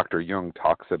 Dr. Jung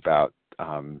talks about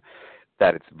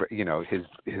that it's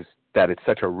his that it's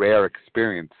such a rare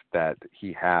experience that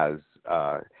he has.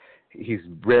 He's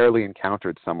rarely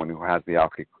encountered someone who has the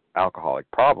alcoholic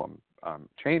problem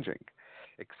changing.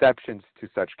 Exceptions to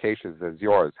such cases as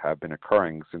yours have been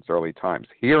occurring since early times,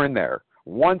 here and there,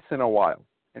 once in a while.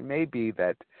 It may be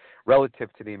that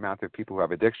relative to the amount of people who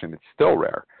have addiction, it's still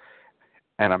rare.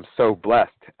 And I'm so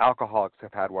blessed. Alcoholics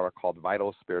have had what are called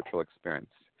vital spiritual experience.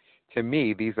 To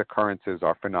me, these occurrences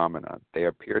are phenomena. They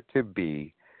appear to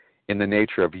be in the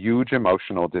nature of huge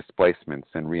emotional displacements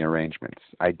and rearrangements,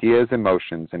 ideas,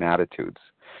 emotions, and attitudes,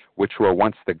 which were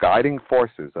once the guiding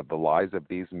forces of the lives of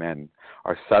these men,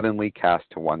 are suddenly cast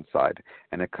to one side,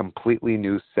 and a completely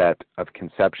new set of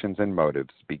conceptions and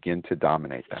motives begin to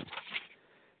dominate them.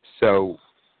 So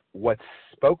what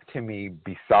spoke to me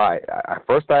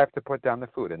first I have to put down the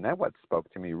food, and then what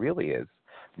spoke to me really is,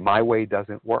 my way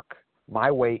doesn't work. My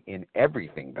way in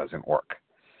everything doesn't work.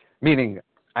 Meaning,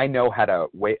 I know how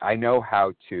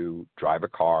to drive a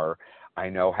car. I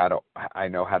know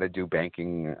how to do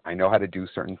banking. I know how to do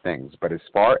certain things. But as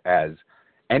far as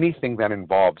anything that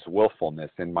involves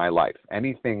willfulness in my life,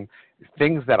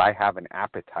 things that I have an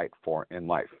appetite for in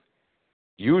life,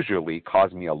 usually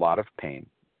cause me a lot of pain.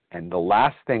 And the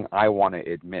last thing I want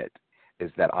to admit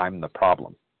is that I'm the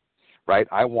problem, right?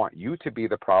 I want you to be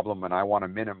the problem, and I want to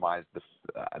minimize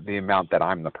the amount that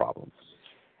I'm the problem.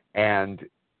 And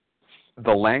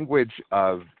the language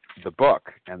of the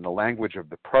book and the language of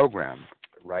the program,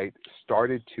 right,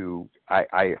 started to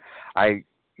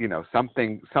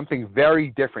something very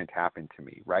different happened to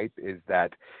me, right? Is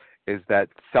that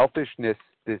selfishness,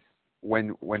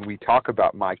 when we talk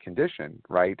about my condition,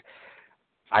 right,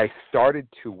 I started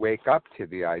to wake up to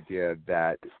the idea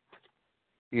that,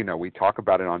 we talk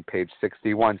about it on page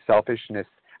 61, selfishness,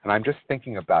 and I'm just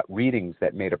thinking about readings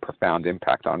that made a profound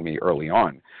impact on me early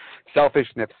on.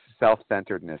 Selfishness,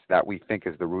 self-centeredness, that we think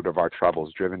is the root of our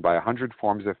troubles, driven by 100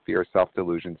 forms of fear,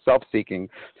 self-delusion, self-seeking,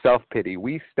 self-pity.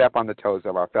 We step on the toes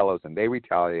of our fellows and they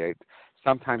retaliate.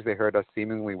 Sometimes they hurt us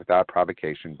seemingly without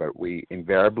provocation, but we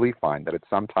invariably find that at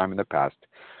some time in the past,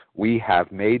 we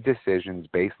have made decisions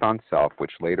based on self,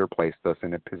 which later placed us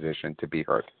in a position to be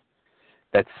hurt.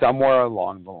 That somewhere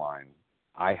along the line,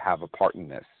 I have a part in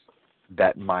this.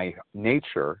 That my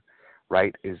nature,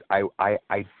 right, is I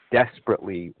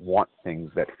desperately want things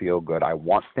that feel good. I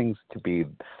want things to be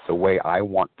the way I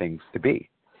want things to be.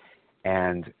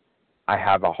 And I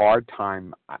have a hard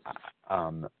time,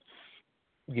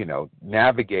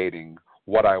 navigating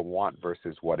what I want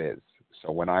versus what is.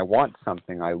 So when I want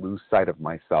something, I lose sight of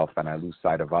myself and I lose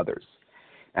sight of others.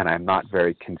 And I'm not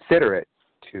very considerate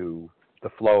to the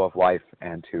flow of life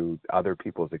and to other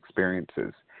people's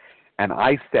experiences. And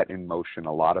I set in motion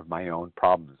a lot of my own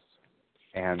problems.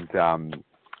 And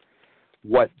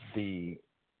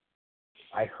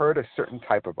I heard a certain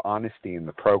type of honesty in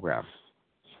the program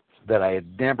that I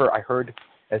heard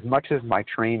as much as my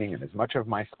training and as much of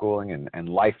my schooling and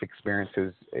life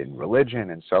experiences in religion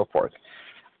and so forth.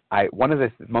 I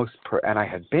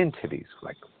had been to these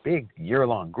like big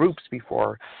year-long groups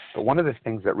before, but one of the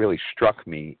things that really struck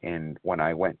me when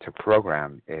I went to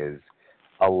program is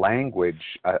a language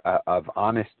of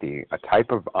honesty, a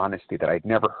type of honesty that I'd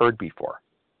never heard before.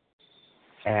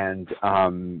 And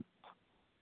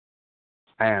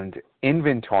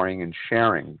inventorying and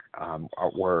sharing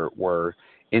were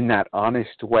in that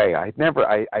honest way.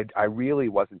 I really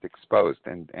wasn't exposed.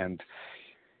 And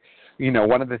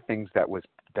one of the things that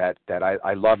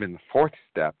I love in the fourth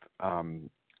step,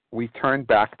 we turned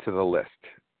back to the list.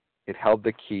 It held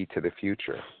the key to the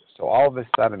future. So all of a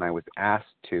sudden I was asked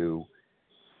to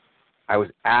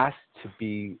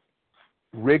be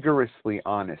rigorously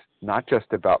honest, not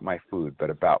just about my food, but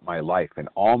about my life and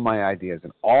all my ideas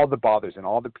and all the bothers and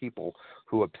all the people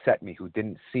who upset me, who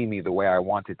didn't see me the way I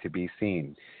wanted to be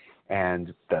seen,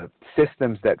 and the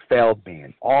systems that failed me,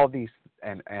 and all these,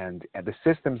 and the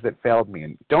systems that failed me,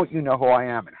 and don't you know who I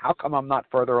am, and how come I'm not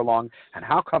further along, and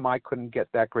how come I couldn't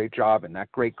get that great job and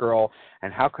that great girl,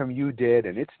 and how come you did,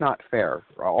 and it's not fair.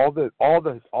 All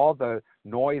the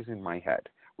noise in my head.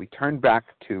 We turned back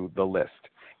to the list.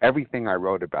 Everything I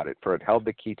wrote about it, for it held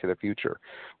the key to the future.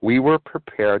 We were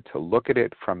prepared to look at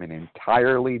it from an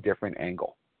entirely different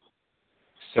angle.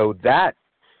 So that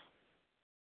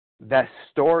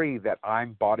story that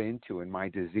I'm bought into in my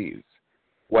disease,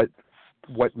 what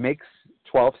makes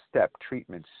 12-step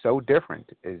treatment so different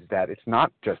is that it's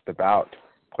not just about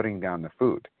putting down the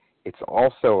food. It's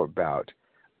also about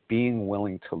being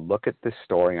willing to look at the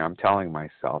story I'm telling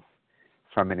myself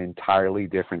from an entirely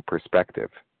different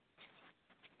perspective.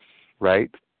 right?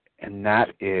 And that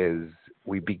is,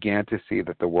 we began to see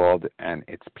that the world and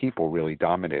its people really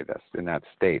dominated us in that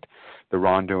state. The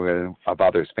wrongdoing of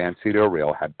others, fancied or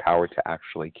real, had power to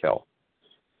actually kill.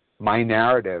 My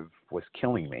narrative was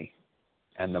killing me,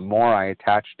 and the more I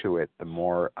attached to it, the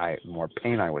more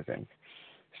pain I was in.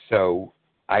 So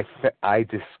I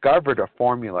discovered a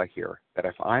formula here that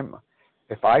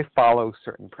if I follow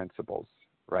certain principles,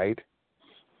 right?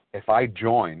 If I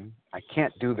join, I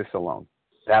can't do this alone.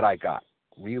 That I got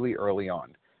really early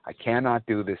on. I cannot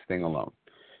do this thing alone.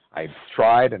 I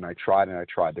tried and I tried and I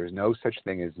tried. There's no such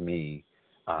thing as me.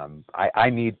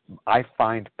 I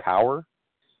find power,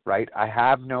 right? I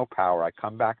have no power. I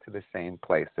come back to the same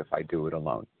place if I do it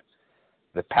alone.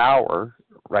 The power,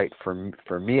 right,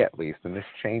 for me at least, and this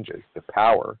changes, the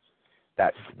power,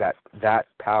 that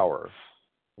power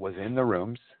was in the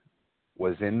rooms,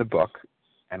 was in the book,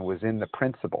 and was in the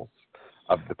principles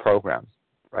of the program,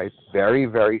 right? Very,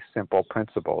 very simple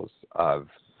principles of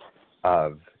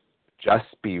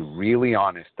just be really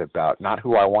honest about not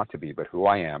who I want to be, but who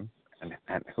I am, and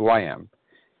who I am,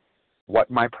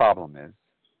 what my problem is,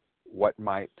 what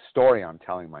my story I'm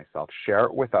telling myself, share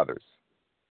it with others.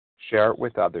 Share it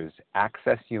with others,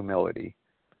 access humility,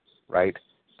 right?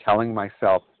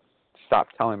 Stop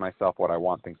telling myself what I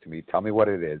want things to be, tell me what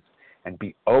it is, and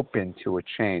be open to a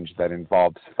change that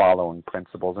involves following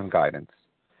principles and guidance,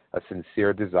 a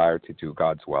sincere desire to do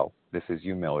God's will. This is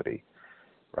humility,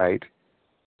 right?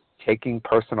 Taking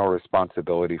personal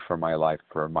responsibility for my life,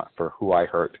 for who I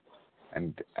hurt,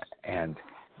 and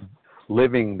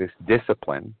living this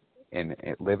discipline, and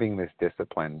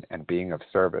being of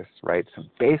service, right? Some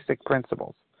basic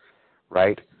principles,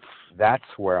 right? That's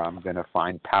where I'm going to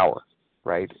find power,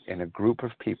 right? In a group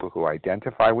of people who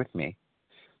identify with me,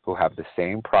 who have the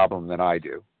same problem that I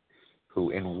do, who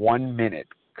in 1 minute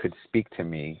could speak to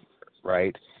me,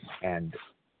 right, and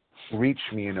reach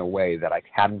me in a way that I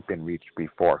hadn't been reached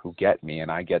before, who get me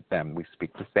and I get them. We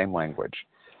speak the same language.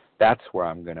 That's where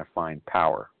I'm going to find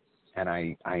power. And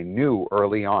I knew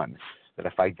early on that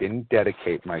if I didn't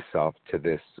dedicate myself to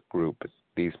this group,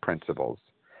 these principles,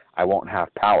 I won't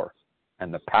have power.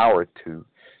 And the power to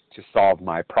solve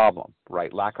my problem,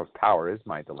 right? Lack of power is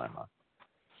my dilemma.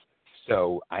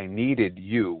 So I needed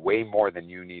you way more than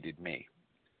you needed me.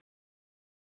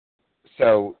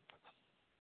 So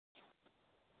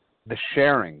the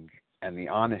sharing and the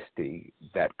honesty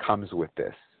that comes with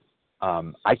this,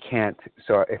 I can't,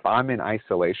 so if I'm in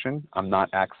isolation, I'm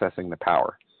not accessing the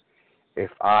power.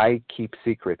 If I keep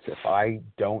secrets, if I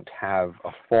don't have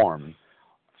a form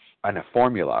and a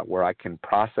formula where I can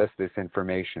process this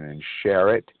information and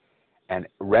share it and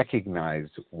recognize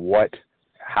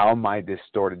how my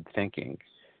distorted thinking,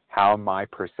 how my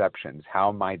perceptions,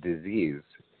 how my disease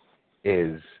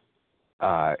is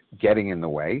getting in the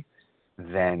way,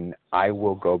 then I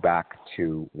will go back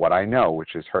to what I know,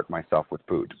 which is hurt myself with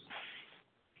food.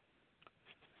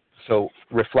 So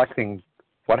reflecting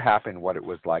what happened, what it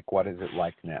was like, what is it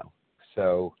like now?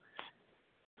 So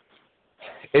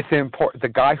it's important. The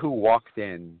guy who walked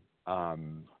in,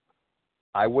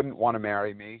 I wouldn't want to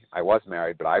marry me. I was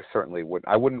married, but I certainly wouldn't.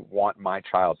 I wouldn't want my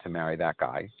child to marry that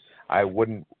guy. I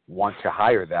wouldn't want to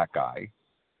hire that guy.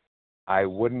 I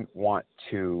wouldn't want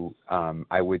to,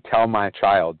 I would tell my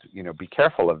child, be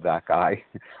careful of that guy,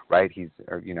 right?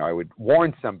 I would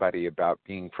warn somebody about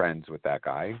being friends with that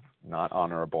guy, not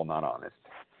honorable, not honest.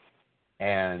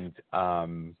 And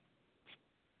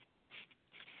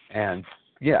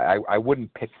yeah, I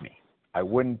wouldn't pick me. I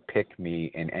wouldn't pick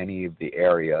me in any of the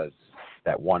areas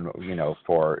that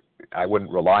I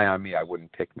wouldn't rely on me, I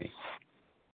wouldn't pick me.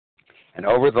 And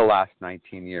over the last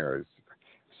 19 years,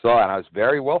 and I was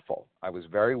very willful. I was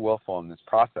very willful in this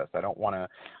process.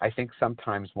 I think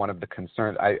sometimes one of the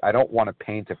concerns, I don't want to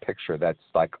paint a picture that's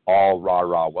like all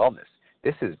rah-rah wellness.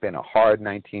 This has been a hard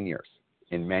 19 years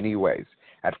in many ways.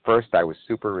 At first, I was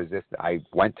super resistant. I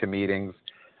went to meetings.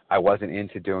 I wasn't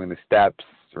into doing the steps,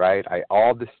 right?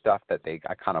 All the stuff that I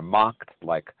kind of mocked,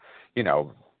 like,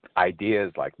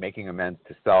 ideas like making amends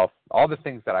to self, all the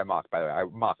things that I mocked. By the way, I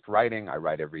mocked writing. I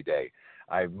write every day.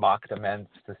 I mocked amends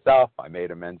to self. I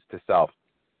made amends to self.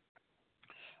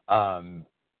 I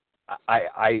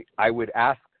would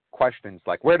ask questions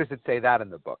like, where does it say that in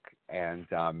the book? And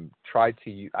I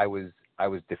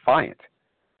was defiant,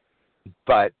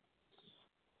 but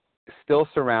still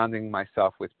surrounding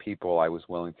myself with people I was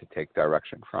willing to take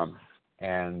direction from.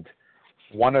 And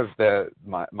one of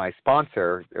my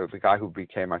sponsor, the guy who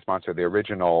became my sponsor, the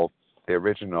original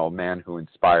man who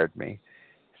inspired me,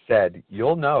 said,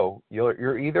 you'll know,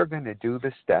 you're either going to do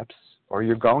the steps or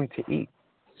you're going to eat.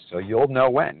 So you'll know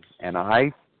when. And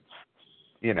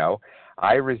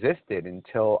I resisted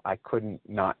until I couldn't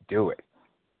not do it.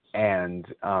 And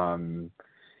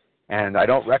I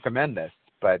don't recommend this,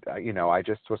 but I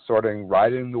just was sort of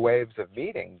riding the waves of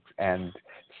meetings and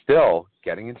still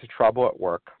getting into trouble at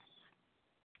work.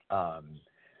 I've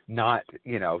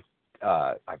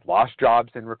lost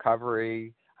jobs in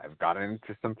recovery. I've gotten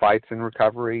into some fights in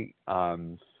recovery.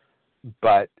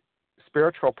 But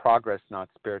spiritual progress, not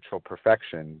spiritual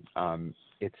perfection.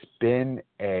 It's been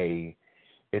a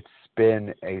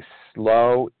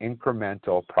slow,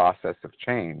 incremental process of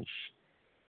change.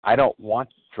 I don't want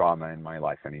drama in my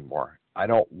life anymore. I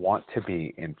don't want to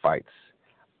be in fights.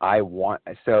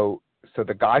 So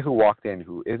the guy who walked in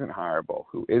who isn't hireable,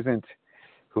 who isn't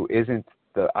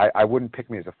I wouldn't pick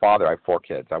me as a father. I have 4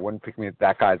 kids. I wouldn't pick me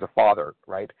that guy as a father,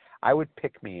 right? I would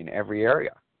pick me in every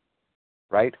area,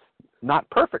 right? Not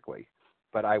perfectly,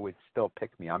 but I would still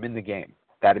pick me. I'm in the game.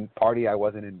 That party I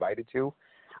wasn't invited to,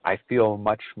 I feel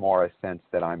much more a sense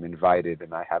that I'm invited,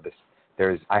 and I have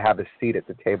a seat at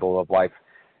the table of life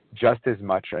just as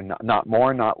much, and not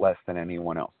more, not less than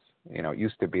anyone else. It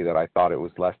used to be that I thought it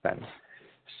was less than.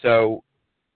 So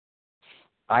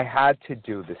I had to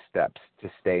do the steps to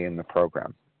stay in the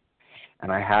program,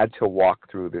 and I had to walk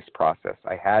through this process.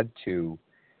 I had to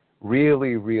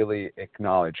really, really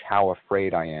acknowledge how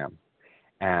afraid I am,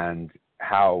 and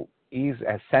how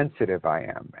sensitive I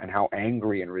am, and how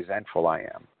angry and resentful I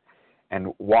am,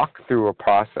 and walk through a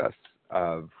process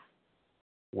of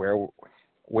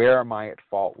where am I at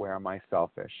fault, where am I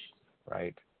selfish,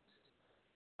 right?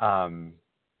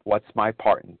 What's my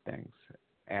part in things?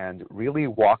 And really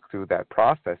walk through that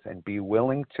process and be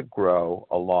willing to grow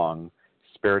along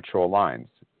spiritual lines.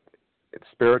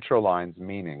 Spiritual lines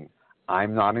meaning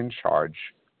I'm not in charge,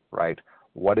 right?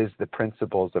 What is the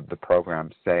principles of the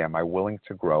program say? Am I willing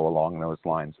to grow along those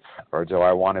lines? Or do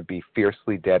I want to be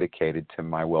fiercely dedicated to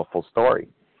my willful story?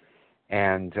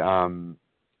 And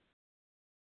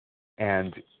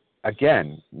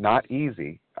again, not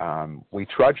easy. We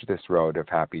trudge this road of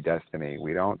happy destiny.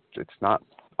 It's not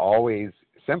always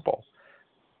simple.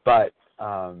 But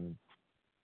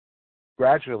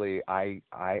gradually I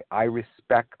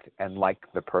respect and like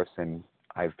the person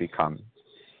I've become.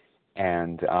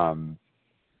 And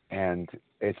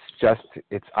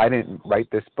I didn't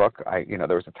write this book. There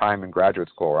was a time in graduate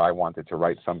school where I wanted to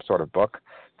write some sort of book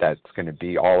that's going to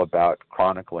be all about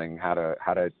chronicling how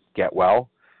to get well.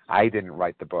 I didn't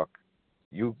write the book.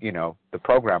 The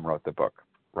program wrote the book,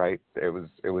 right? It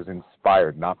was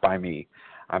inspired, not by me.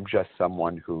 I'm just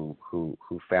someone who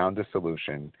found a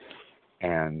solution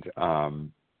and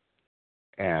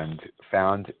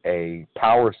found a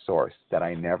power source that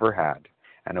I never had,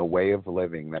 and a way of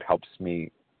living that helps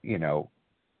me,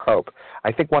 cope.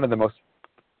 I think one of the most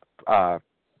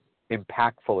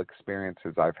impactful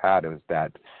experiences I've had is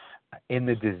that in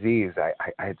the disease, I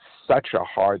had such a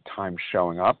hard time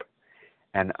showing up,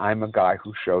 and I'm a guy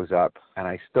who shows up, and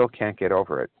I still can't get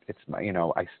over it.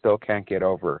 I still can't get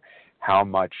over how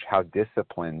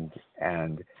disciplined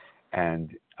and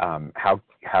how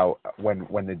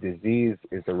when the disease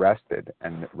is arrested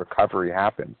and recovery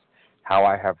happens, how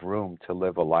I have room to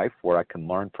live a life where I can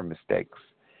learn from mistakes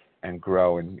and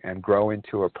grow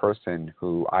into a person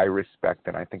who I respect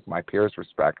and I think my peers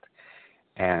respect.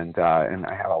 And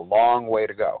I have a long way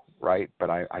to go, right? But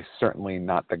I certainly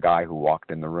not the guy who walked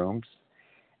in the rooms,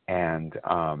 and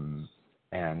am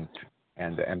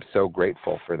so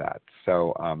grateful for that.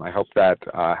 So I hope that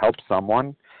helps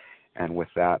someone, and with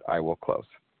that, I will close.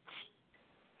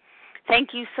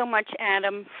 Thank you so much,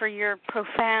 Adam, for your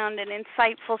profound and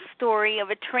insightful story of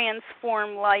a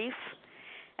transformed life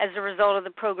as a result of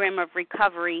the program of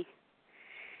recovery.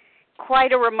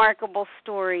 Quite a remarkable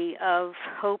story of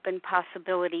hope and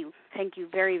possibility. Thank you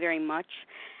very, very much.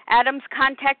 Adam's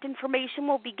contact information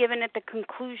will be given at the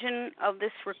conclusion of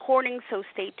this recording, so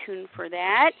stay tuned for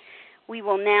that. We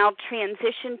will now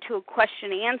transition to a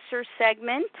question-and-answer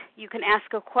segment. You can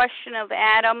ask a question of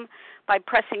Adam by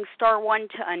pressing *1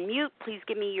 to unmute. Please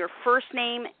give me your first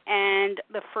name and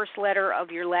the first letter of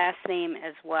your last name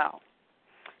as well.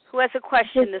 Who has a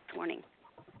question this morning?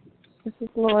 This is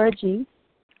Laura G.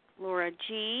 Laura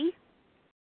G.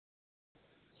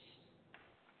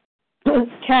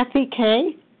 Kathy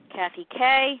K. Kathy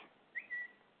K.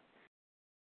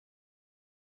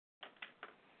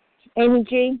 Amy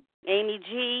G. Amy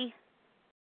G.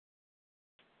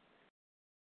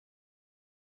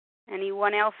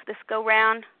 Anyone else this go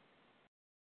round?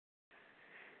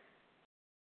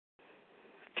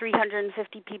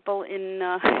 350 people in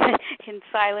in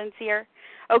silence here.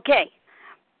 Okay,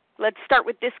 let's start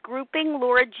with this grouping.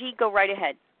 Laura G., go right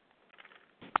ahead.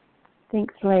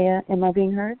 Thanks, Leah. Am I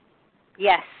being heard?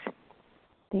 Yes.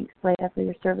 Thanks, Leah, for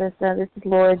your service. This is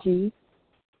Laura G.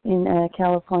 in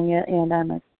California, and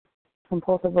I'm a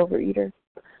compulsive overeater.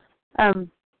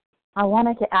 I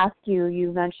wanted to ask you,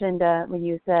 you mentioned when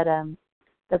you said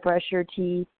the brush your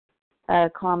teeth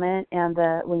comment and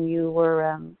when you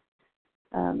were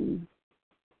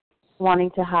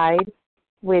wanting to hide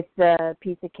with the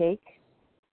piece of cake,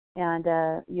 and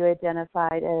you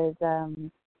identified as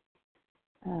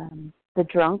the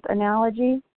drunk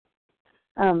analogy.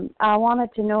 I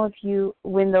wanted to know if you,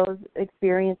 when those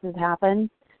experiences happen,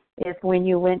 if when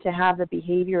you went to have the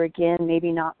behavior again,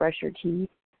 maybe not brush your teeth,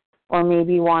 or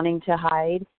maybe wanting to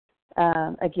hide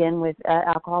again with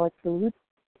alcoholic foods,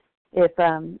 if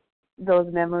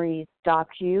those memories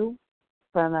stopped you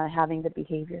from having the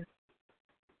behavior.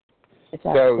 If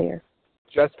that's clear.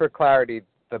 Just for clarity,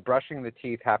 the brushing the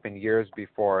teeth happened years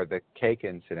before the cake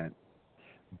incident,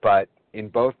 but in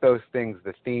both those things,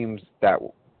 the themes that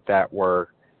were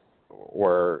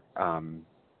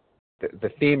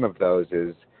the theme of those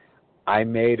is I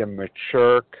made a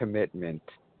mature commitment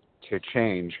to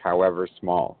change, however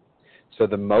small. So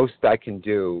the most I can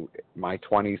do, my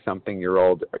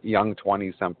young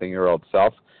 20-something-year-old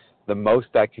self, the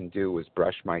most I can do was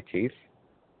brush my teeth.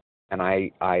 And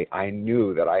I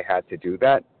knew that I had to do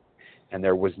that, and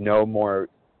there was no more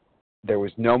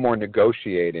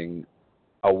negotiating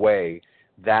away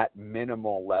that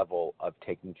minimal level of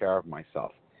taking care of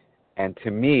myself. And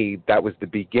to me, that was the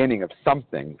beginning of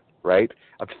something, right?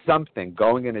 Of something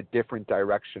going in a different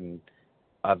direction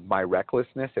of my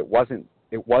recklessness. It wasn't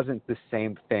the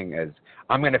same thing as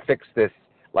I'm going to fix this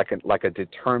like a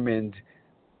determined,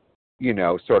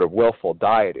 sort of willful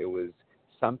diet. It was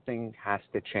something has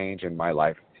to change in my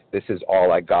life. This is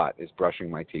all I got is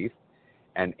brushing my teeth.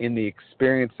 And in the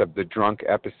experience of the drunk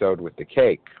episode with the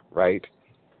cake, right?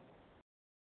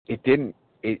 I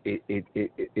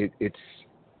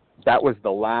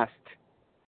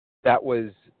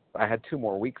had 2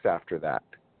 more weeks after that,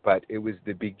 but it was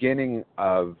the beginning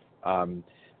of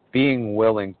being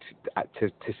willing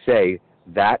to say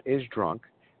that is drunk,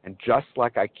 and just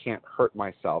like I can't hurt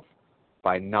myself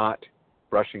by not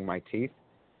brushing my teeth,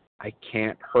 I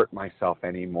can't hurt myself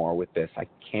anymore with this. I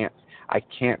can't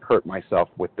hurt myself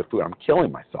with the food. I'm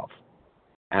killing myself.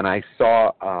 And I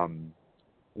saw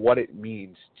what it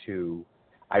means to.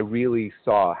 I really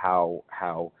saw how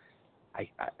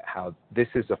this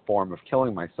is a form of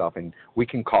killing myself, and we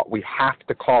have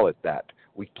to call it that.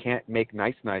 We can't make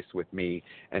nice with me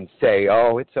and say,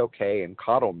 oh, it's okay, and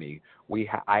coddle me.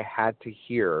 I had to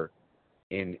hear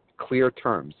in clear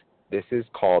terms, this is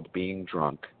called being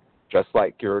drunk. Just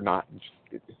like you're not,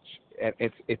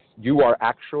 you are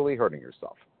actually hurting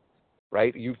yourself,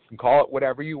 right? You can call it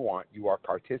whatever you want. You are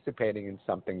participating in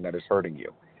something that is hurting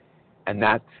you, and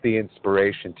that's the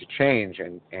inspiration to change,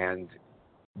 and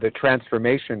the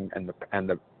transformation and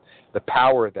the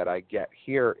power that I get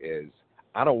here is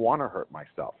I don't want to hurt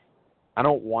myself. I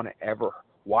don't want to ever.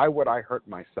 Why would I hurt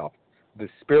myself? The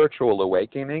spiritual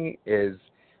awakening is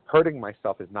hurting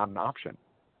myself is not an option.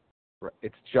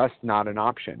 It's just not an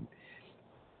option.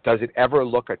 Does it ever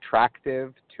look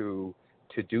attractive to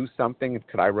do something?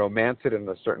 Could I romance it in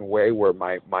a certain way where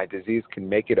my disease can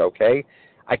make it okay?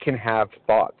 I can have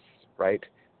thoughts, right?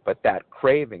 But that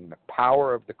craving, the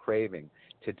power of the craving,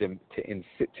 to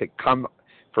come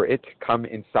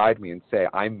inside me and say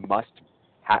I must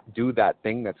do that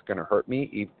thing that's going to hurt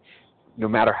me, no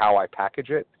matter how I package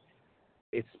it.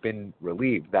 It's been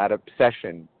relieved. That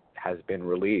obsession has been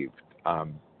relieved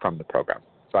from the program.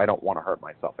 So I don't want to hurt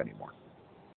myself anymore.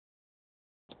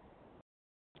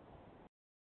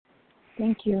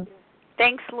 Thank you.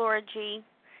 Thanks, Laura G.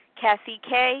 Kathy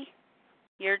K.,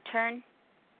 your turn.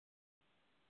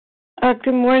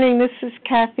 Good morning. This is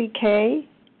Kathy K.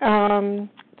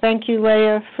 Thank you,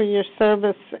 Leah, for your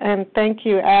service, and thank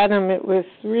you, Adam. It was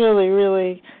really,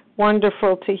 really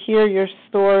wonderful to hear your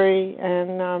story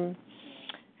and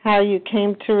how you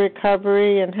came to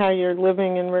recovery and how you're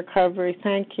living in recovery.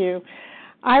 Thank you.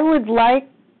 I would like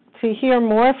to hear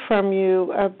more from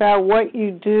you about what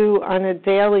you do on a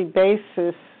daily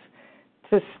basis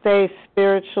to stay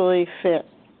spiritually fit.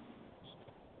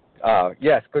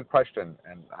 Yes, good question,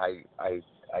 and I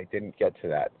didn't get to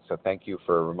that, so thank you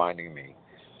for reminding me.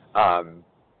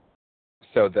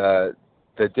 So the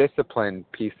discipline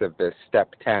piece of this,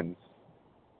 step 10,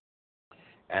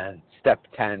 and step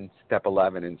 10, step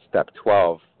 11, and step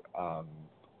 12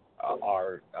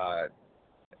 are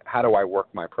how do I work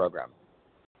my program?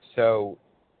 So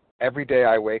every day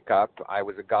I wake up, I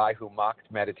was a guy who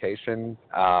mocked meditation,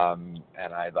 and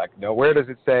I where does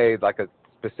it say like a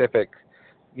specific,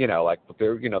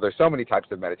 there's so many types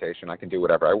of meditation. I can do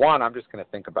whatever I want. I'm just going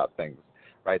to think about things.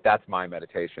 right? That's my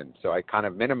meditation. So I kind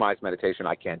of minimize meditation.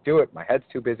 I can't do it. My head's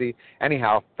too busy.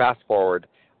 Anyhow, fast forward.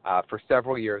 For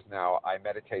several years now, I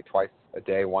meditate twice a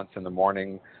day, once in the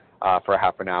morning for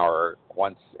half an hour,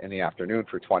 once in the afternoon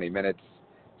for 20 minutes.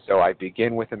 So I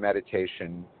begin with a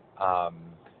meditation.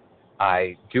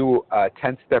 I do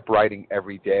 10-step writing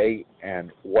every day,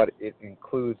 and what it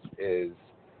includes is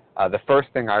the first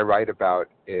thing I write about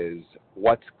is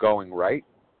what's going right.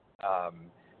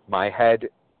 My head,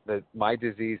 my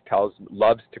disease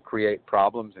loves to create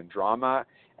problems and drama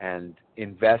and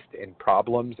invest in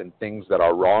problems and things that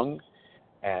are wrong,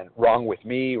 and wrong with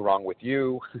me, wrong with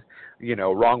you,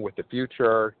 wrong with the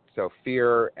future. So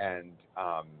fear and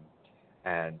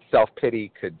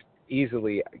self-pity could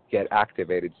easily get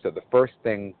activated. So the first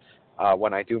thing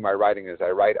when I do my writing is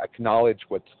I acknowledge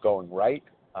what's going right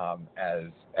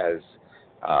as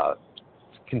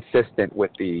consistent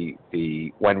with the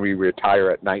when we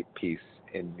retire at night piece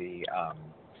in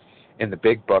the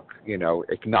big book,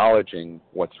 acknowledging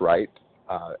what's right.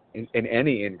 In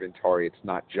any inventory, it's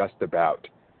not just about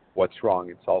what's wrong.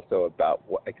 It's also about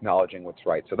acknowledging what's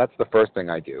right. So that's the first thing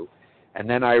I do. And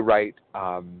then I write,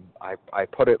 I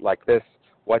put it like this: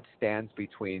 what stands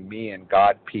between me and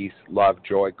God, peace, love,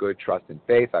 joy, good, trust, and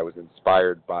faith. I was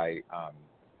inspired by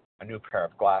A New Pair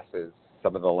of Glasses,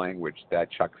 some of the language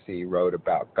that Chuck C. wrote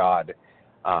about God.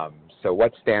 So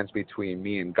what stands between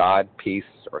me and God, peace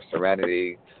or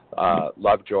serenity,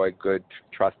 love, joy, good,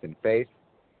 trust, and faith.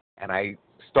 And I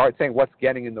start saying what's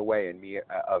getting in the way in me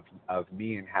of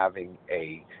me and having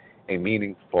a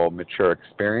meaningful, mature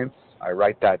experience. I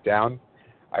write that down.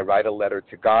 I write a letter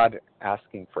to God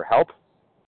asking for help.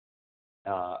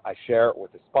 I share it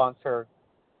with a sponsor.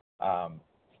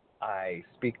 I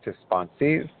speak to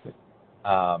sponsees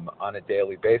on a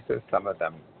daily basis. Some of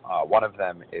them, one of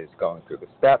them is going through the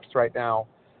steps right now.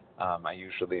 I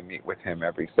usually meet with him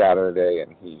every Saturday,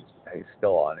 and he's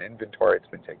still on inventory. It's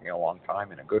been taking a long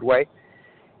time in a good way.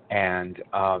 And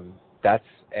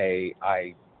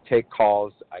I take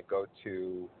calls. I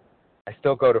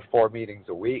still go to 4 meetings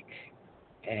a week,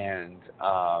 and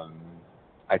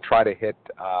I try to hit,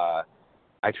 I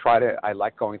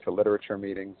like going to literature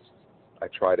meetings. I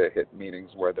try to hit meetings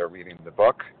where they're reading the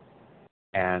book,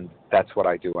 and that's what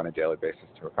I do on a daily basis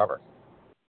to recover.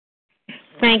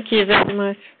 Thank you very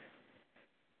much.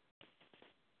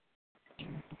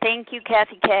 Thank you,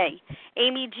 Kathy K.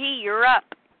 Amy G., you're up.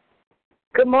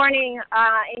 Good morning.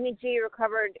 Amy G.,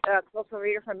 recovered compulsive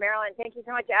reader from Maryland. Thank you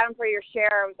so much, Adam, for your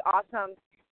share. It was awesome.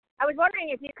 I was wondering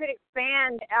if you could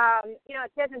expand,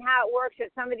 it says in How It Works that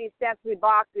some of these steps we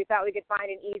boxed, we thought we could find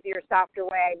an easier, softer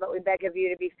way, but we beg of you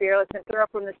to be fearless and thorough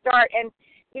from the start. And,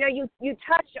 you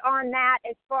touched on that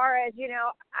as far as,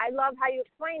 I love how you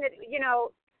explained it,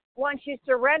 once you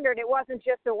surrendered, it wasn't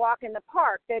just a walk in the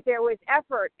park, that there was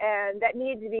effort and that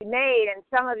needed to be made, and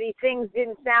some of these things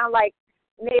didn't sound like,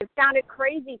 may have sounded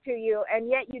crazy to you, and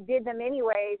yet you did them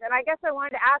anyways. And I guess I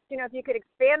wanted to ask, if you could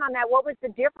expand on that, what was the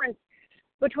difference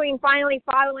between finally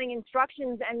following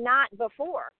instructions and not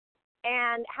before?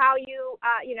 And how you,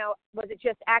 was it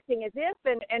just acting as if,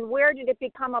 and where did it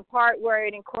become a part where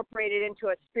it incorporated into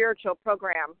a spiritual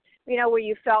program, where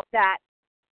you felt that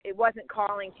it wasn't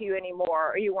calling to you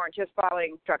anymore, or you weren't just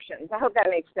following instructions? I hope that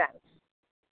makes sense.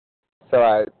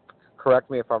 So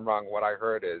correct me if I'm wrong. What I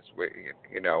heard is,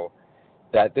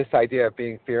 that this idea of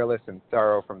being fearless and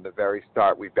thorough from the very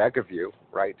start, we beg of you,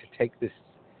 right, to take this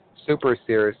super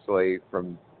seriously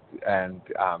and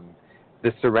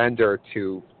the surrender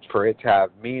for it to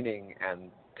have meaning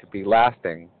and to be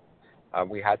lasting.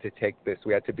 We had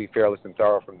to be fearless and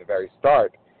thorough from the very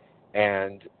start,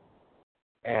 and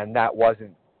that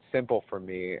wasn't simple for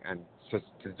me. And just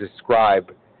to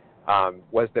describe,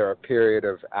 was there a period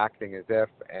of acting as if,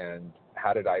 and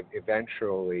how did I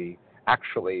eventually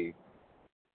actually,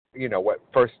 what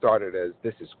first started as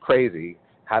this is crazy,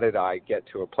 how did I get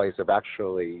to a place of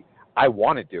actually, I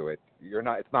want to do it.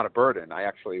 It's not a burden. I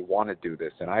actually want to do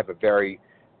this, and I have a very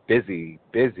busy,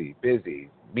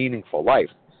 meaningful life.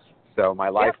 So my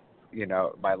life,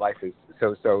 my life is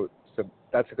so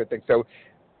that's a good thing. So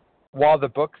while the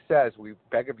book says we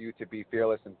beg of you to be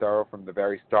fearless and thorough from the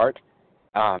very start,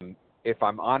 if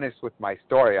I'm honest with my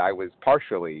story, I was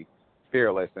partially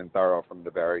fearless and thorough from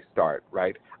the very start,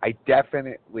 right? I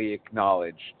definitely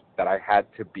acknowledged that I had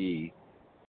to be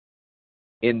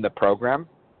in the program,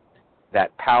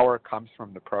 that power comes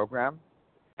from the program,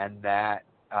 and that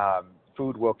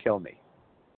food will kill me.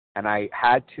 And I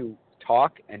had to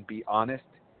talk and be honest.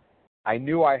 I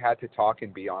knew I had to talk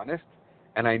and be honest,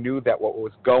 and I knew that what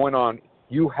was going on,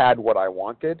 you had what I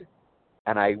wanted,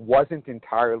 and I wasn't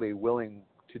entirely willing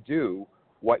to do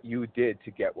what you did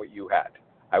to get what you had.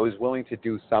 I was willing to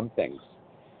do some things.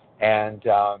 And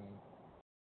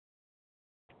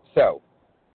so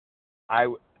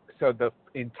the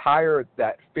entire,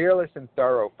 that fearless and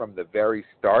thorough from the very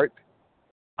start,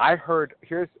 I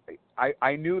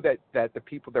knew that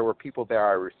there were people there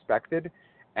I respected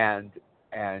and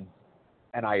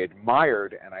I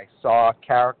admired, and I saw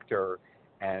character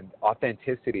and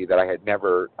authenticity that I had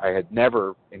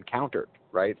never encountered,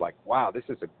 right? Like, wow, this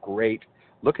is a great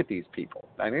look at these people.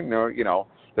 I didn't know,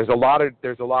 there's a lot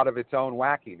of its own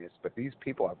wackiness, but these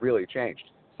people have really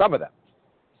changed. Some of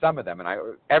them,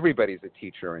 and everybody's a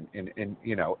teacher, and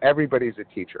everybody's a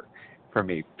teacher for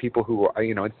me. People who are,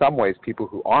 in some ways, people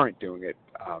who aren't doing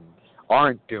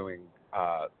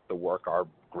the work are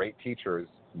great teachers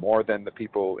more than the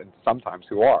people, and sometimes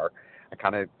who are.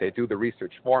 They do the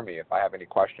research for me if I have any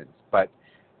questions. But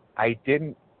I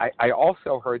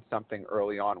also heard something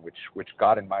early on which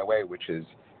got in my way, which is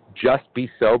just be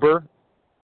sober,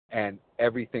 and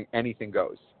anything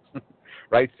goes.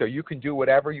 Right? So you can do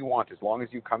whatever you want as long as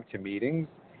you come to meetings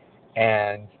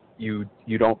and you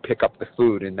don't pick up the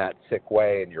food in that sick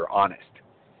way and you're honest.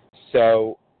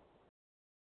 So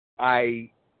I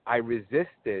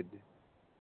resisted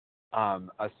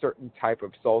a certain type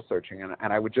of soul searching,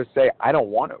 and I would just say I don't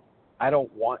want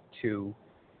to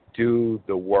do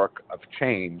the work of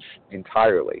change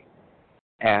entirely.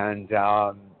 And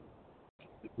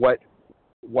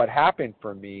what happened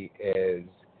for me is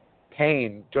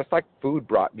pain, just like food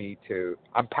brought me to,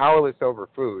 I'm powerless over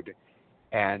food,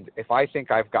 and if I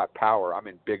think I've got power, I'm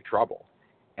in big trouble.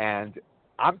 And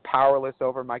I'm powerless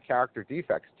over my character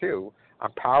defects too.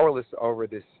 I'm powerless over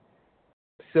this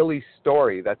silly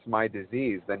story that's my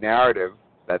disease, the narrative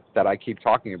that I keep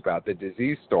talking about, the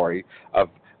disease story of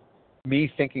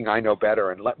me thinking I know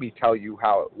better and let me tell you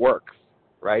how it works,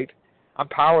 right? I'm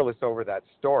powerless over that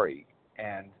story,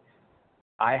 and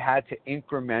I had to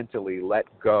incrementally let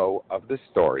go of the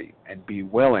story and be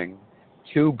willing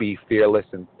to be fearless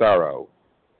and thorough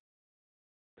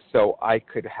so I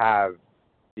could have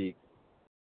the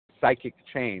psychic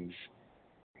change,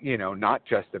 not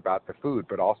just about the food,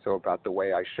 but also about the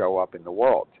way I show up in the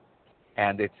world.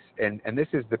 And this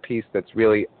is the piece that's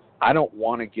really, I don't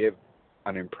want to give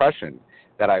an impression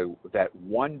that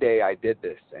one day I did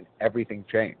this and everything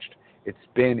changed. It's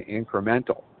been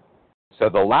incremental. So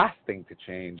the last thing to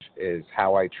change is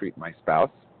how I treat my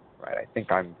spouse, right? I think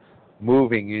I'm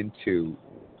moving into,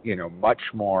 much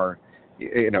more,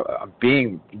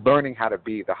 learning how to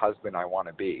be the husband I want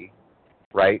to be,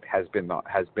 right? Has been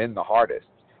the hardest.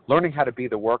 Learning how to be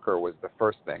the worker was the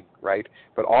first thing, right?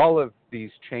 But all of these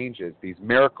changes, these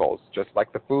miracles, just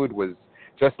like the food was,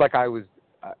 just like I was,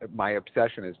 my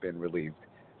obsession has been relieved.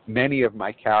 Many of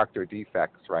my character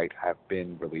defects, right, have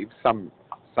been relieved. Some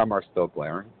are still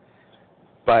glaring.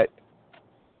 But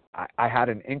I had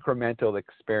an incremental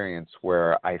experience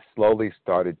where I slowly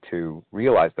started to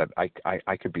realize that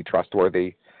I could be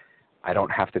trustworthy. I don't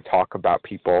have to talk about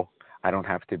people. I don't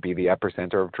have to be the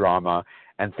epicenter of drama.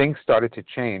 And things started to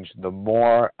change the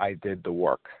more I did the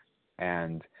work,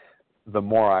 and the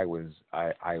more I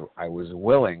was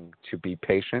willing to be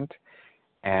patient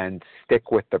and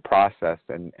stick with the process.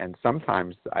 And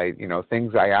sometimes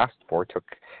things I asked for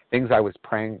things I was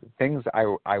praying, things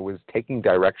I was taking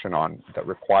direction on that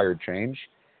required change.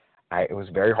 It was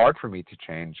very hard for me to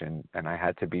change, and I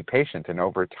had to be patient. And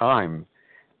over time,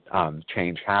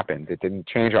 change happened. It didn't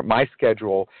change up my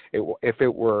schedule.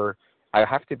 I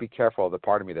have to be careful of the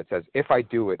part of me that says, if I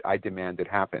do it, I demand it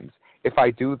happens. If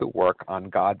I do the work on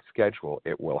God's schedule,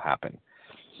 it will happen.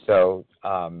 So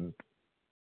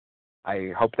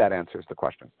I hope that answers the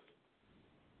question.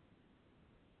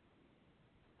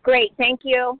 Great. Thank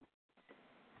you.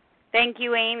 Thank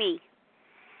you, Amy.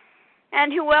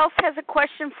 And who else has a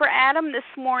question for Adam this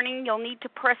morning? You'll need to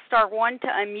press *1 to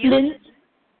unmute.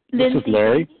 This is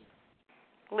Larry.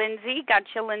 Lindsay,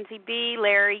 gotcha. Lindsay B,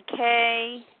 Larry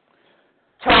K,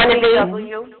 Tony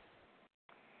W,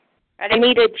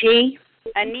 Anita G,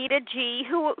 Anita G.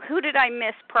 Who did I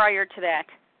miss prior to that?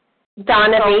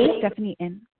 Donna B, Stephanie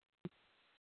N,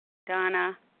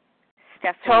 Donna,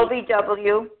 Stephanie, Toby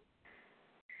W,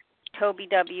 Toby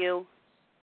W,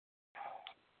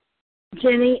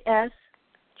 Jenny S,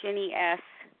 Jenny S.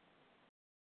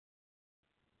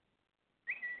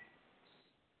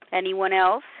 Anyone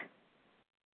else?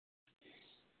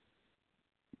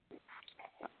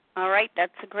 All right,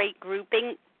 that's a great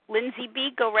grouping. Lindsay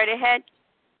B, go right ahead.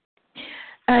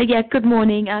 Good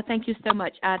morning. Thank you so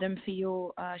much, Adam, for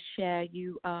your share.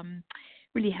 You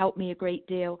really helped me a great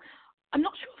deal. I'm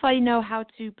not sure if I know how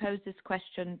to pose this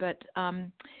question, but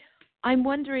I'm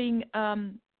wondering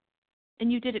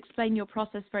and you did explain your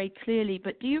process very clearly,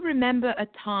 but do you remember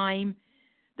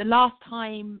the last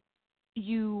time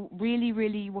you really,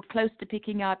 really were close to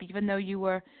picking up, even though you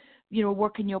were,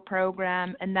 working your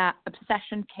program and that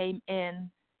obsession came in,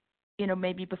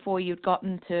 maybe before you'd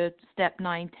gotten to step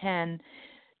 9, 10?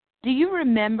 Do you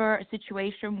remember a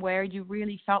situation where you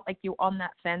really felt like you were on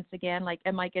that fence again? Like,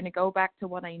 am I going to go back to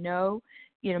what I know,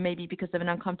 maybe because of an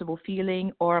uncomfortable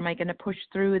feeling, or am I going to push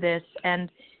through this? And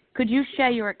could you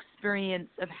share your experience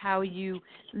of how you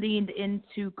leaned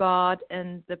into God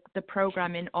and the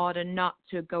program in order not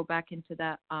to go back into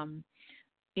that,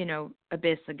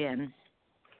 abyss again?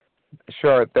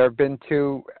 Sure. There have been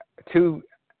two.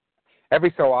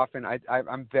 Every so often,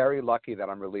 I'm very lucky that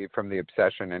I'm relieved from the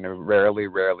obsession, and it rarely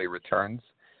returns.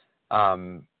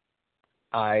 Every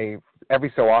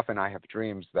so often, I have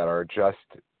dreams that are just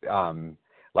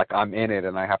like I'm in it,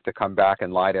 and I have to come back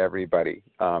and lie to everybody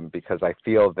because I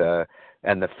feel the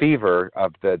fever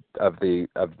of the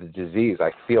disease.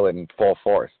 I feel it in full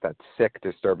force. That sick,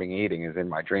 disturbing eating is in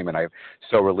my dream, and I'm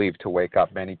so relieved to wake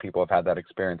up. Many people have had that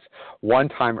experience. One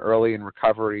time early in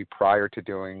recovery, prior to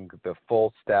doing the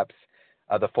full steps,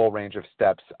 the full range of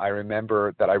steps, I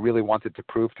remember that I really wanted to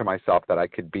prove to myself that I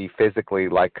could be physically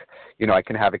I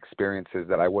can have experiences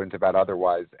that I wouldn't have had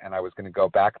otherwise, and I was going to go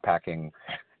backpacking.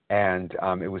 And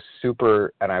it was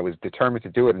super, and I was determined to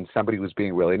do it, and somebody was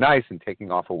being really nice and taking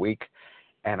off a week.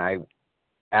 And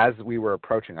as we were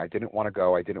approaching, I didn't want to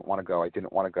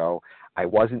go. I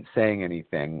wasn't saying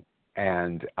anything,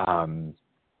 and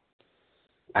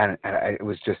it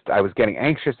was just, I was getting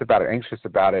anxious about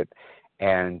it.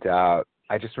 And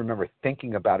I just remember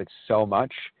thinking about it so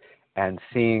much and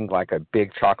seeing like a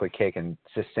big chocolate cake and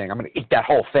just saying, I'm going to eat that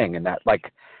whole thing. And that,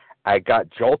 I got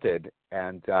jolted.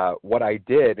 And what I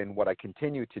did and what I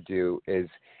continue to do is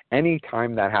any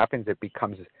time that happens, it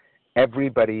becomes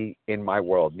everybody in my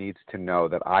world needs to know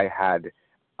that I had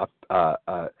a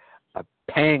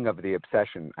pang of the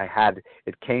obsession.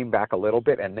 It came back a little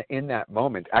bit. And in that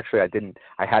moment, actually,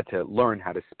 I had to learn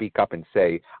how to speak up and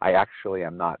say, I actually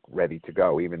am not ready to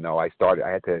go. Even though I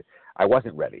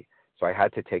wasn't ready. So I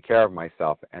had to take care of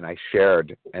myself, and I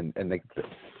shared, and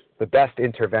the best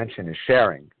intervention is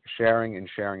sharing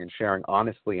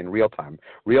honestly in real time,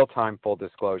 full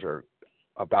disclosure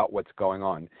about what's going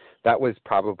on. That was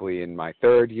probably in my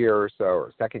third year or so,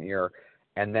 or second year.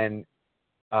 And then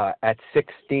at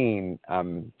 16,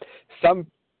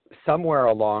 somewhere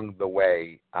along the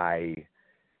way,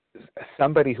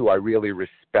 somebody who I really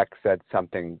respect said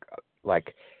something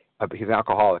like, he's an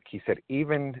alcoholic. He said,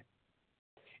 even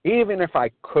if I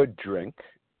could drink,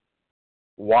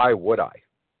 why would I?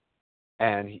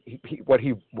 And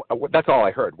that's all I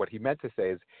heard. What he meant to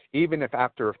say is, even if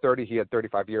after 30, he had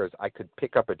 35 years, I could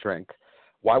pick up a drink,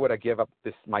 why would I give up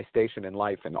my station in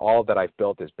life, and all that I've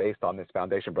built is based on this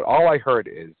foundation? But all I heard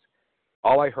him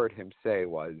say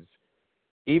was,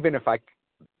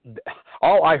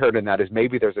 all I heard in that is,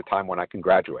 maybe there's a time when I can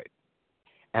graduate.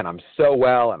 And I'm so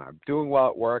well, and I'm doing well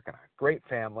at work, and I have a great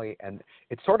family, and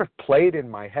it sort of played in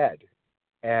my head.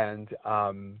 And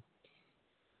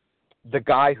the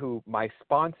guy my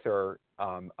sponsor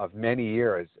of many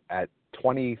years, at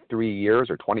 23 years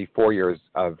or 24 years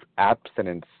of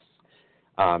abstinence,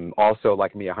 also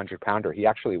like me, 100-pounder, he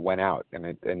actually went out, and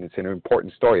it's an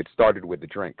important story. It started with the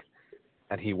drink,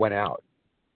 and he went out,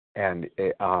 and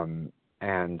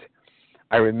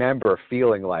I remember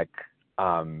feeling like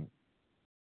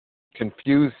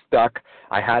confused, stuck.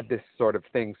 I had this sort of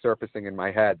thing surfacing in my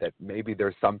head that maybe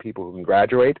there's some people who can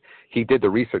graduate. He did the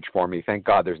research for me. Thank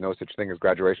God there's no such thing as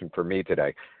graduation for me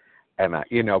today. And,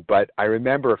 but I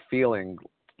remember feeling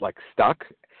like stuck.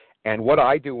 And what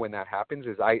I do when that happens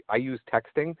is I use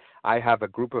texting. I have a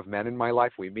group of men in my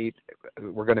life. We're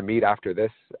going to meet after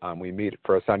this. We meet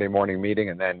for a Sunday morning meeting,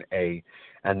 and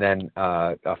then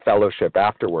a fellowship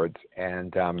afterwards.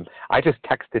 And I just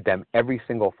texted them every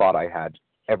single thought I had,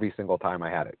 every single time I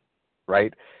had it,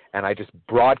 right? And I just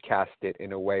broadcast it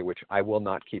in a way which I will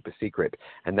not keep a secret.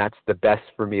 And that's the best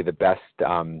for me, the best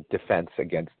defense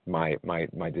against my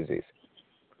disease.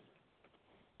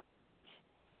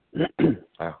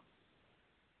 Wow.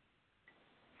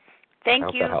 Thank I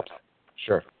hope you. That helps.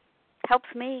 Sure. Helps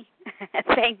me.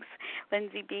 Thanks,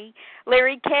 Lindsay B.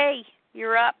 Larry K.,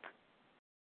 you're up.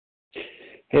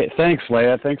 Hey, thanks,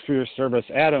 Leah. Thanks for your service.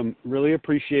 Adam, really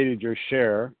appreciated your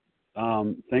share.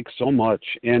 Thanks so much.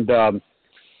 And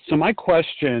so my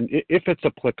question, if it's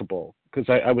applicable, because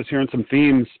I was hearing some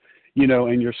themes,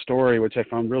 in your story, which I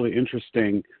found really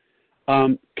interesting.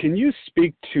 Can you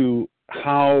speak to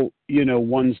how,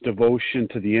 one's devotion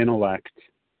to the intellect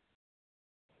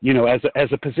as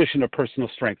a position of personal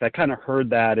strength. I kind of heard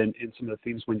that in some of the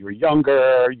themes when you were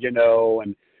younger,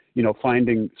 and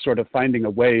finding a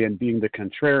way and being the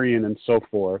contrarian and so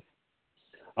forth.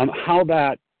 How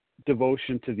that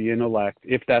devotion to the intellect,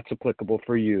 if that's applicable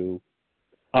for you,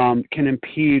 can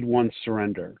impede one's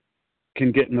surrender,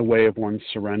 can get in the way of one's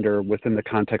surrender within the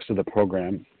context of the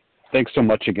program. Thanks so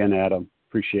much again, Adam.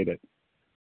 Appreciate it.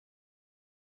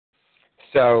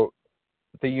 So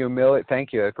the humility,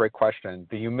 thank you, that's a great question.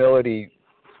 The humility,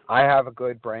 I have a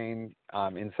good brain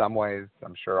in some ways.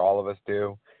 I'm sure all of us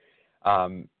do.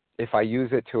 If I use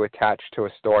it to attach to a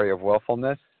story of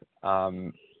willfulness,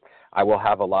 I will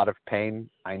have a lot of pain.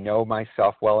 I know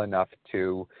myself well enough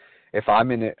to, if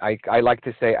I'm in it, I like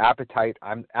to say appetite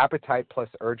plus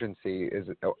urgency is,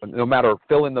 no matter,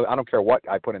 I don't care what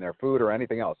I put in there, food or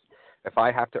anything else. If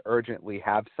I have to urgently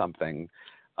have something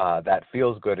that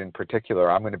feels good in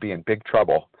particular, I'm going to be in big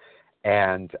trouble.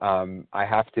 And I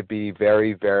have to be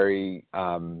very, very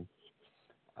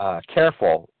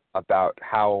careful about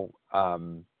how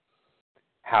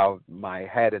my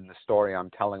head and the story I'm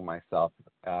telling myself,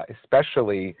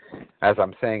 especially as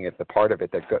I'm saying it, the part of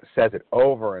it that says it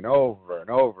over and over and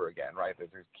over again, right?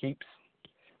 That there keeps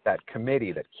that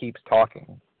committee that keeps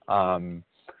talking.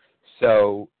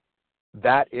 So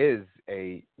that is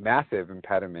a massive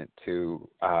impediment to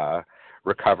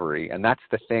recovery, and that's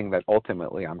the thing that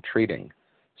ultimately I'm treating.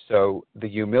 So the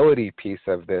humility piece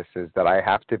of this is that I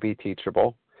have to be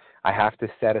teachable. I have to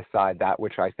set aside that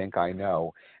which I think I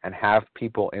know and have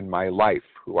people in my life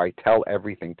who I tell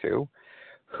everything to,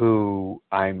 who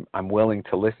I'm willing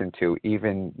to listen to,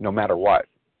 even no matter what.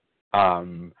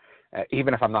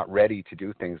 Even if I'm not ready to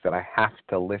do things, that I have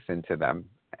to listen to them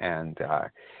and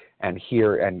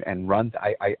hear and run.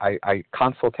 I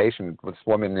consultation with this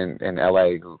woman in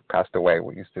LA who passed away.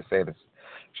 We used to say this.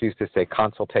 She used to say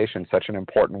consultation, such an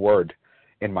important word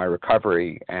in my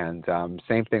recovery, and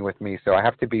same thing with me. So I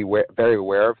have to be very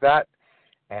aware of that.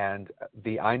 And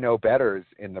the I know betters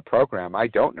in the program, I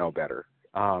don't know better.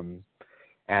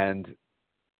 And,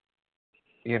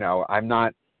 I'm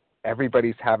not,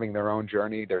 everybody's having their own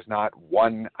journey. There's not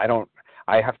one,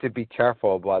 I have to be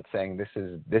careful about saying this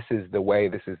is the way,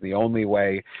 this is the only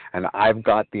way, and I've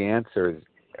got the answers.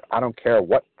 I don't care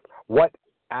what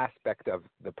aspect of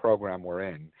the program we're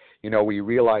in. We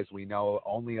realize we know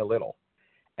only a little.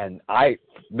 And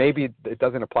maybe it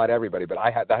doesn't apply to everybody, but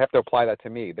I have to apply that to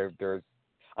me.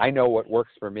 I know what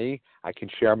works for me. I can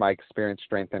share my experience,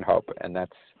 strength, and hope, and I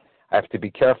have to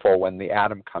be careful when the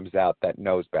Adam comes out that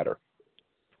knows better.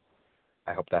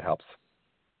 I hope that helps.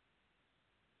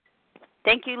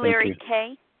 Thank you, Larry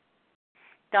K.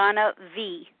 Donna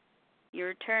V.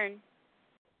 Your turn.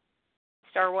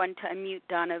 Star 1 to unmute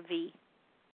Donna V.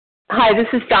 Hi, this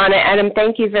is Donna. Adam,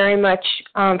 thank you very much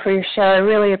for your show. I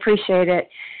really appreciate it.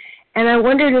 And I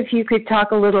wondered if you could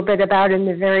talk a little bit about in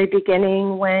the very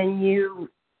beginning when you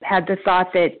had the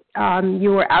thought that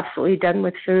you were absolutely done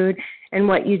with food and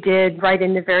what you did right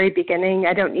in the very beginning.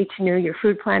 I don't need to know your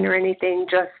food plan or anything,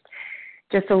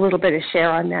 just a little bit of share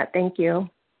on that. Thank you.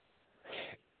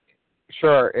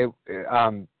 Sure.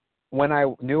 When I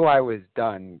knew I was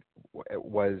done,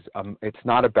 it's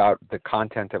not about the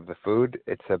content of the food.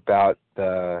 It's about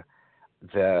the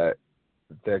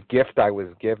gift I was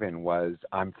given was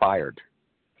I'm fired.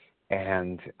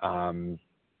 And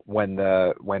when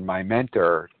my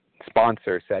mentor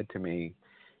sponsor said to me,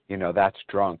 that's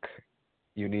drunk.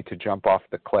 You need to jump off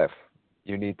the cliff.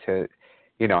 You need to,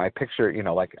 I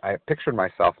pictured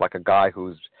myself like a guy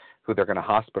who they're going to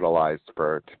hospitalize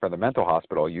for the mental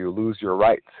hospital. You lose your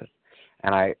rights.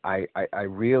 And I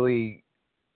really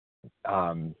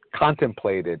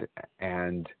contemplated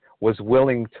and was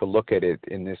willing to look at it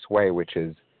in this way, which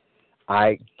is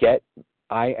I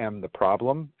am the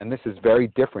problem, and this is very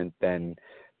different than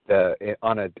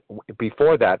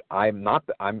before that. I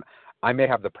may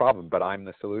have the problem, but I'm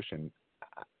the solution.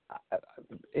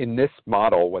 In this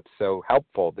model, what's so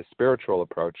helpful, the spiritual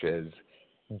approach is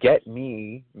get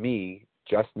me,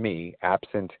 just me,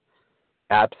 absent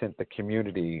the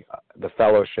community, the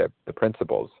fellowship, the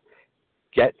principles.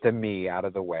 Get the me out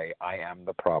of the way. I am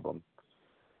the problem.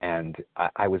 And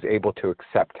I was able to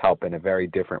accept help in a very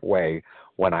different way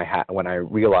when I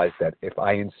realized that if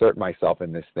I insert myself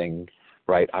in this thing,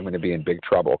 right, I'm going to be in big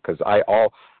trouble, because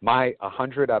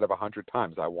 100 out of 100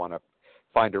 times I want to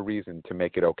find a reason to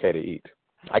make it okay to eat.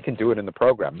 I can do it in the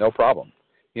program, no problem.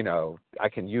 I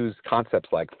can use concepts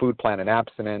like food plan and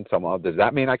abstinence. Does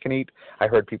that mean I can eat? I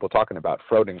heard people talking about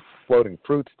floating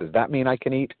fruits. Does that mean I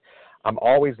can eat? I'm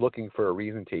always looking for a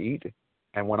reason to eat.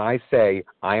 And when I say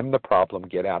I am the problem,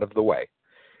 get out of the way,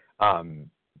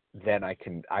 then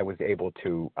I was able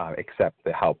to accept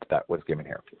the help that was given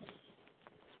here.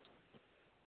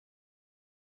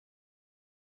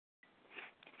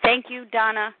 Thank you,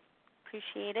 Donna.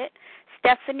 Appreciate it.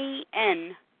 Stephanie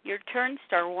N., your turn.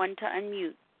 Star 1 to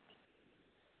unmute.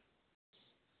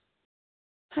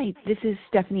 Hi, this is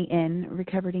Stephanie N.,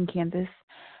 recovered in Kansas.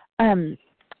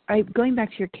 Going back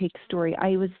to your cake story,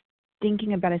 I was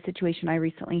thinking about a situation I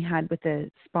recently had with a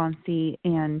sponsee,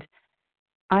 and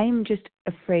I'm just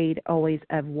afraid always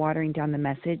of watering down the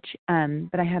message.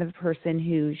 But I had a person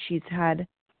who she's had,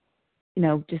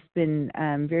 just been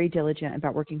very diligent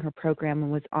about working her program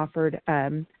and was offered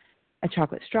a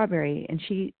chocolate strawberry, and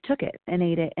she took it and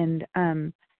ate it. And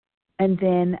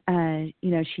then,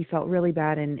 she felt really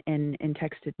bad and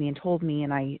texted me and told me,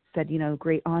 and I said,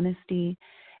 great honesty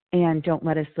and don't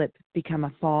let a slip become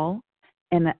a fall.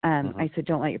 And I said,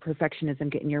 don't let your perfectionism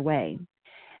get in your way.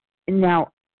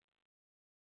 Now,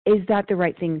 is that the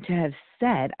right thing to have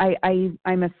said?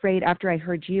 I'm afraid after I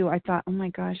heard you, I thought, oh my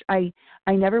gosh, I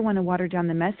never want to water down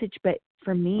the message, but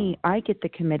for me, I get the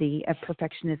committee of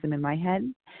perfectionism in my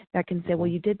head that can say, well,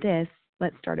 you did this,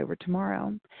 let's start over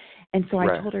tomorrow. And so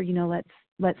I told her,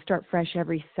 let's start fresh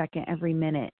every second, every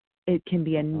minute. It can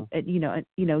be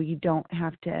you don't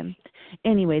have to.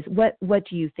 Anyways, what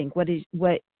do you think? What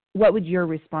would your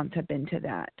response have been to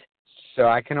that? So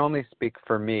I can only speak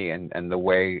for me and the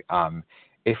way,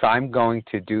 if I'm going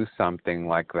to do something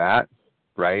like that,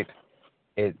 right,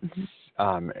 it's,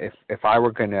 if I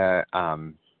were going to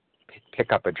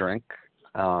pick up a drink,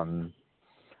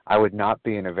 I would not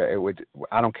be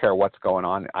I don't care what's going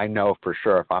on. I know for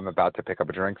sure if I'm about to pick up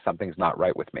a drink, something's not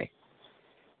right with me.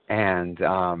 And,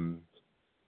 I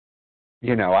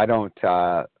don't,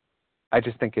 I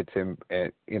just think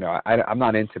I'm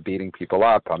not into beating people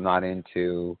up. I'm not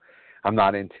into,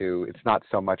 it's not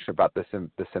so much about the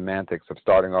semantics of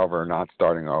starting over or not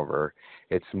starting over.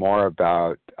 It's more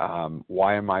about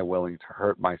why am I willing to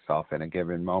hurt myself in a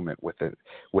given moment with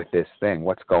this thing?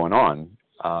 What's going on?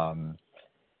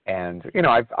 And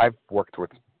I've worked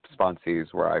with sponsees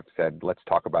where I've said, let's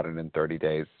talk about it in 30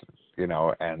 days,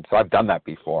 and so I've done that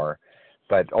before.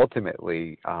 But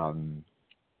ultimately, I'm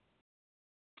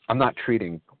not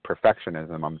treating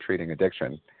perfectionism, I'm treating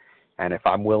addiction. And if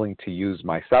I'm willing to use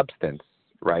my substance,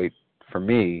 right, for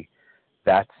me,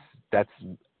 that's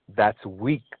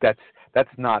weak. That's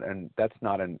not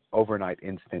an overnight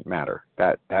instant matter.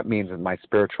 That means that my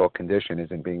spiritual condition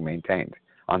isn't being maintained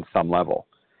on some level.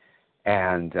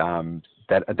 And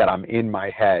that I'm in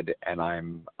my head and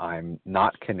I'm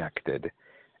not connected,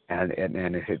 and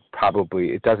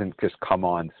it doesn't just come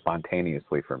on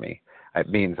spontaneously for me. It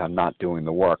means I'm not doing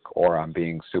the work, or I'm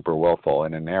being super willful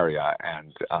in an area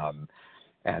and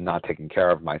not taking care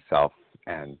of myself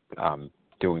and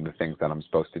doing the things that I'm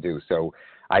supposed to do. So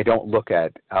I don't look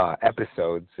at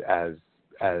episodes as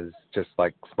just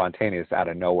like spontaneous out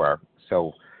of nowhere.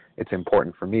 So it's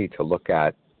important for me to look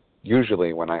at,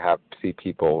 usually when I see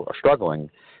people are struggling,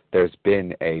 there's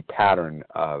been a pattern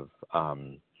of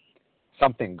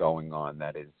something going on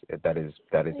that is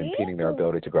impeding their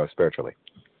ability to grow spiritually.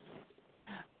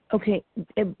 Okay,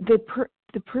 the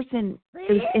person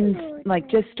is in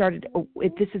just started.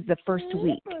 This is the first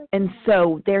week, and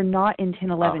so they're not in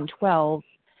 10, 11, 12.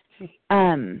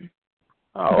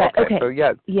 Okay. So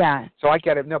yeah. So I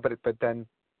get it. No, but then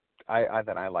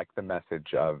I like the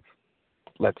message of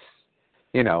let's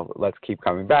keep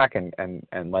coming back and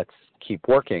let's keep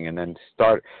working, and then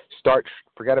start.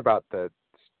 Forget about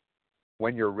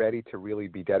when you're ready to really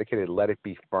be dedicated. Let it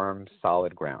be firm,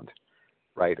 solid ground,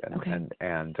 right?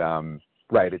 And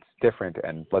right, it's different,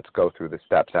 and let's go through the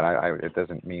steps. And it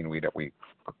doesn't mean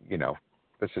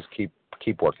let's just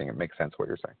keep working. It makes sense what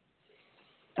you're saying.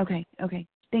 Okay.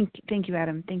 Thank you,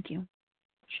 Adam. Thank you.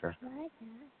 Sure.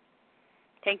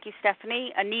 Thank you,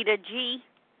 Stephanie. Anita G.,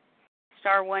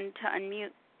 star 1 to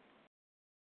unmute.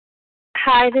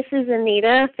 Hi, this is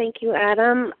Anita. Thank you,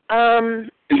 Adam.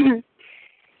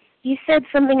 You said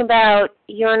something about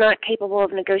you're not capable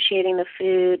of negotiating with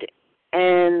the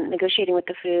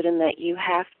food, and that you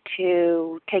have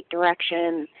to take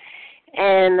direction.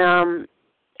 And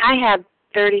I had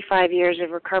 35 years of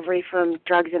recovery from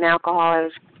drugs and alcohol.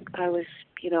 I was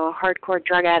a hardcore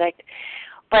drug addict.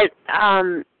 But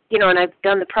and I've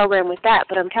done the program with that,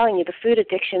 but I'm telling you, the food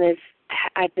addiction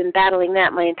I've been battling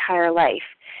that my entire life.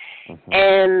 Mm-hmm.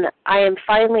 And I am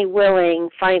finally willing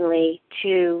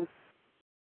to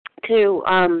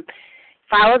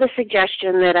follow the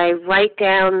suggestion that I write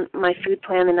down my food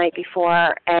plan the night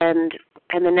before and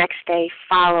the next day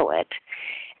follow it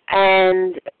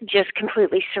and just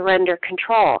completely surrender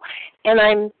control. And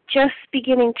I'm just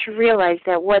beginning to realize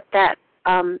that what that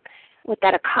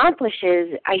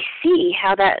accomplishes, I see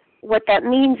what that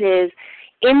means is,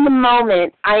 in the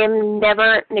moment, I am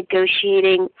never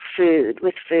negotiating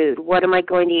with food. What am I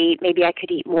going to eat? Maybe I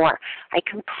could eat more. I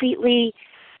completely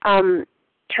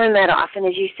turn that off, and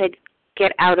as you said,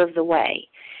 get out of the way,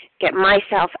 get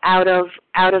myself out of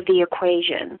the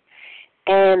equation.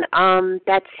 And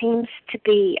that seems to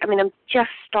be, I'm just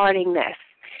starting this.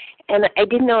 And I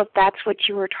didn't know if that's what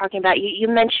you were talking about. You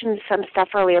mentioned some stuff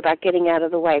earlier about getting out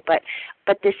of the way, but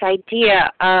this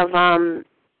idea of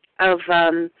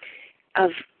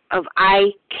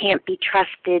I can't be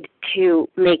trusted to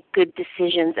make good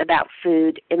decisions about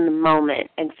food in the moment,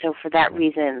 and so for that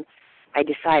reason, I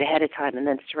decide ahead of time and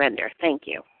then surrender. Thank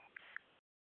you.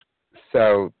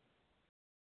 So,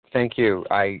 thank you.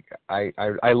 I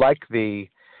like the.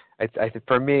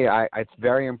 For me, it's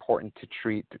very important to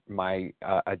treat my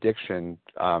addiction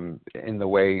in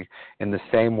the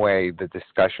same way the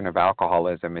discussion of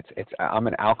alcoholism. I'm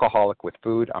an alcoholic with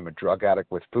food. I'm a drug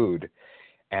addict with food,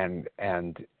 and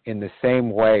in the same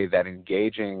way that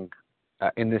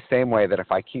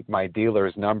if I keep my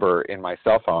dealer's number in my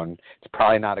cell phone, it's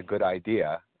probably not a good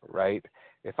idea, right?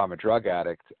 If I'm a drug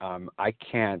addict, I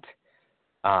can't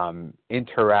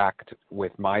interact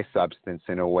with my substance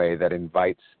in a way that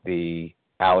invites the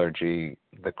allergy,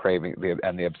 the craving,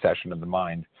 and the obsession of the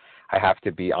mind. I have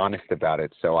to be honest about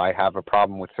it. So I have a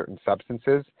problem with certain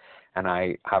substances, and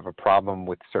I have a problem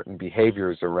with certain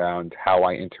behaviors around how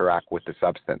I interact with the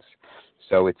substance.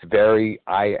 So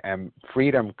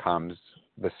freedom comes,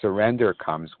 the surrender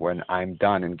comes when I'm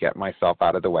done and get myself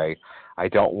out of the way. I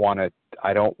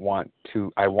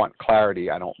want clarity.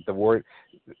 The word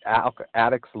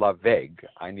addicts love vague.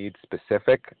 I need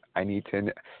specific.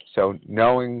 So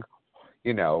knowing,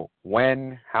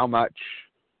 when, how much,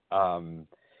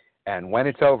 and when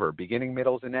it's over, beginning,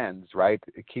 middles, and ends, right?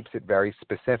 It keeps it very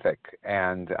specific.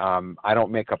 And I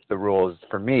don't make up the rules.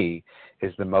 For me,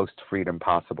 is the most freedom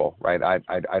possible, right?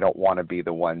 I don't want to be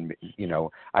the one,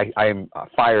 I am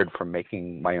fired from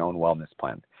making my own wellness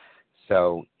plan.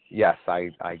 So yes,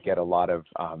 I get a lot of,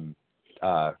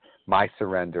 my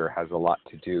surrender has a lot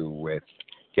to do with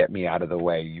get me out of the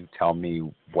way. You tell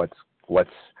me what's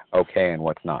okay and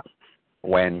what's not,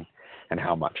 when and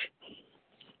how much.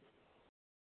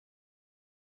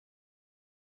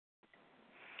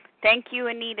 Thank you,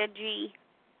 Anita G.,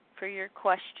 for your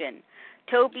question.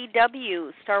 Toby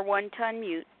W., star 1 to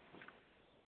unmute.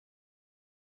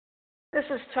 This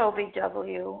is Toby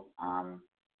W.,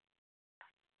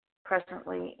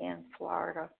 presently in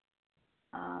Florida.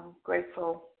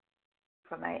 Grateful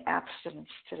for my abstinence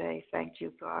today. Thank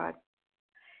you, God.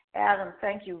 Adam,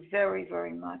 thank you very,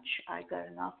 very much. I got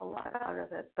an awful lot out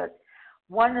of it. But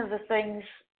one of the things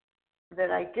that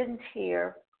I didn't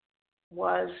hear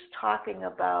was talking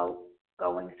about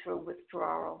going through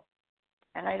withdrawal.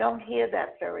 And I don't hear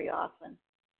that very often.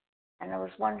 And I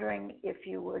was wondering if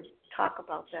you would talk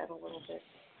about that a little bit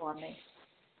for me.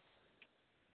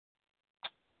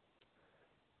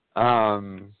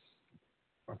 I'm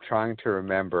trying to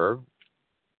remember.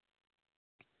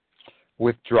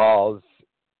 Withdrawals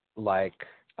like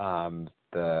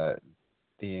the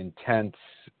intense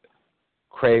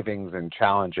cravings and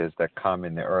challenges that come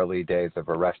in the early days of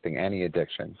arresting any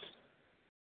addiction.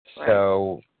 Right.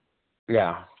 So,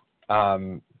 yeah,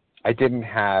 I didn't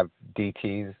have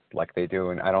DTs like they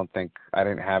do, and I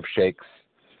didn't have shakes.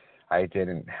 I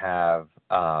didn't have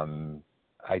the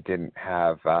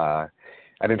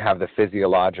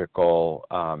physiological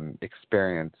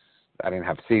experience. I didn't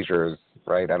have seizures,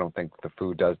 right? I don't think the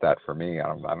food does that for me. I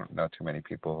don't know too many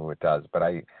people who it does, but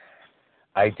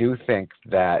I do think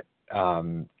that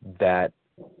that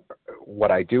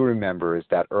what I do remember is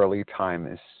that early time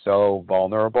is so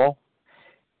vulnerable,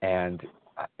 and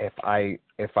if I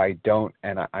don't,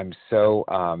 and I'm so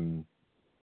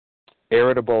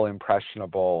irritable,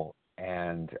 impressionable,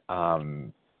 and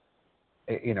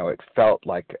it felt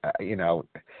like,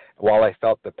 while I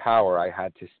felt the power, I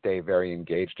had to stay very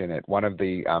engaged in it. One of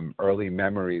the early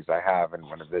memories I have, and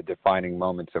one of the defining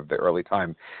moments of the early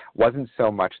time, wasn't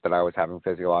so much that I was having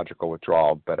physiological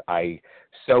withdrawal, but I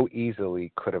so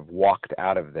easily could have walked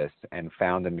out of this and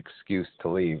found an excuse to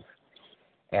leave.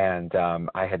 And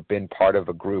I had been part of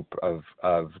a group of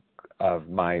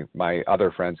my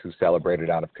other friends who celebrated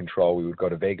out of control. We would go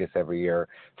to Vegas every year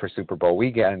for Super Bowl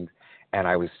weekend, and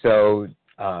I was so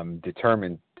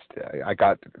determined. I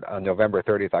got on November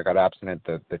 30th. I got abstinent.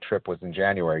 The trip was in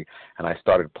January, and I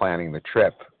started planning the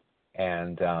trip.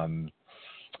 And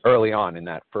early on in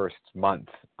that first month,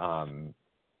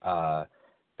 the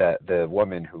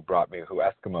woman who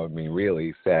Eskimoed me,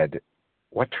 really said,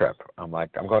 "What trip?" I'm like,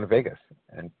 "I'm going to Vegas,"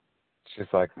 and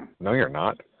she's like, "No, you're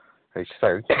not." Are you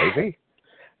crazy?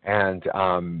 And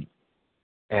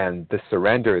the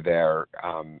surrender there,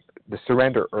 the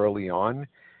surrender early on,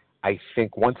 I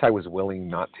think once I was willing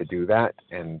not to do that,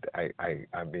 and I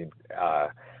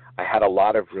had a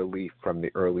lot of relief from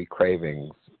the early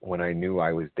cravings when I knew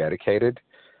I was dedicated.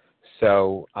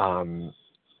 So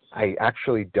I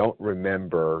actually don't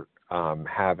remember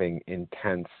having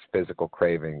intense physical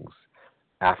cravings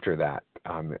after that.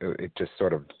 It just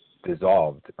sort of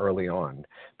dissolved early on.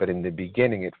 But in the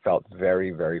beginning, it felt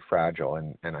very, very fragile,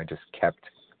 and I just kept.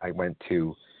 I went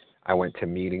to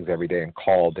meetings every day and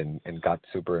called and got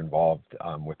super involved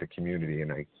with the community,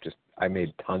 and I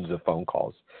made tons of phone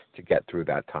calls to get through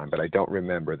that time. But I don't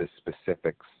remember the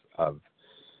specifics of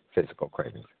physical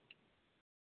cravings.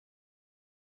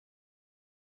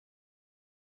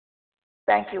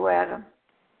 Thank you, Adam.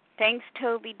 Thanks,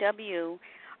 Toby W.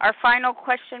 Our final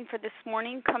question for this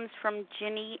morning comes from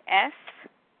Ginny S.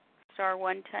 Star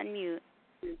 1 to unmute.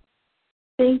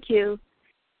 Thank you.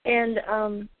 And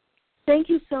thank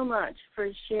you so much for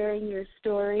sharing your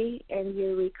story and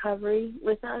your recovery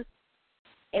with us.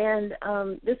 And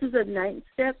this is a 9th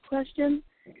step question.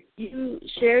 You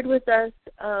shared with us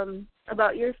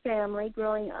about your family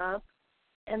growing up,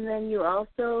 and then you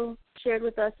also shared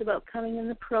with us about coming in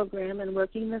the program and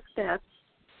working the steps.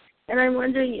 And I'm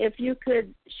wondering if you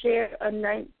could share a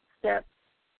 9th step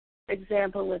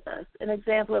example with us, an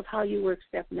example of how you work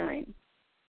step 9.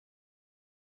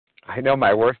 I know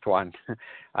my worst one.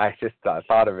 I just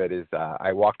thought of it as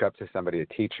I walked up to somebody, a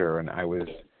teacher, and I was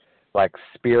like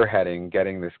spearheading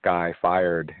getting this guy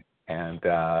fired, and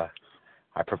I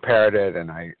prepared it,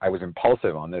 and I was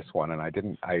impulsive on this one, and I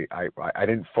didn't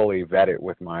fully vet it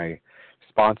with my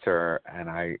sponsor, and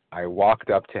I walked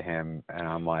up to him, and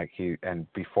I'm like,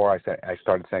 before I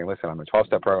started saying, listen, I'm a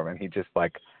 12-step program, and he just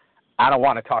like, I don't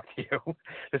want to talk to you.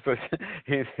 This was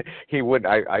he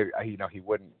wouldn't he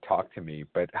wouldn't talk to me.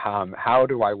 But how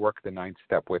do I work the 9th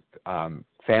step with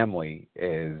family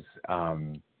is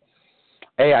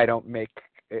I don't make,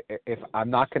 if I'm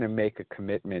not going to make a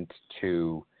commitment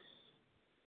to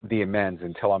the amends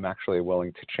until I'm actually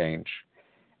willing to change.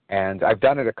 And I've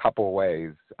done it a couple of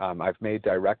ways. I've made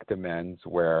direct amends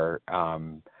where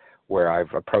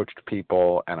I've approached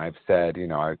people and I've said,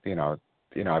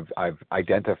 I've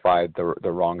identified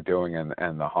the wrongdoing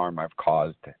and the harm I've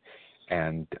caused,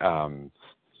 and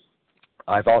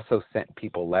I've also sent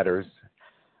people letters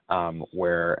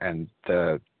and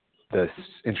the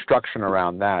instruction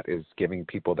around that is giving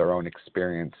people their own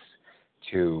experience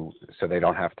so they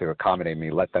don't have to accommodate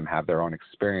me. Let them have their own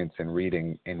experience in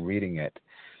reading it.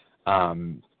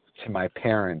 To my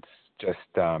parents,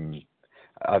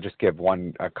 I'll just give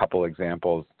a couple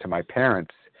examples. To my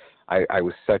parents, I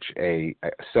was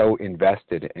so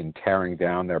invested in tearing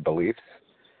down their beliefs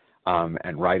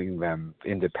and writing them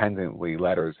independently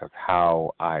letters of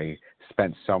how I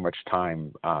spent so much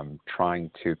time trying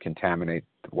to contaminate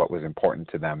what was important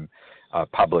to them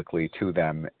publicly to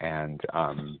them, and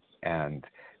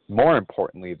more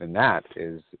importantly than that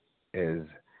is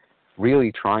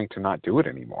really trying to not do it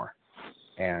anymore.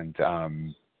 And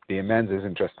the amends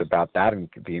isn't just about that and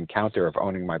the encounter of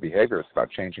owning my behavior, it's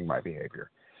about changing my behavior.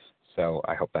 So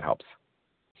I hope that helps.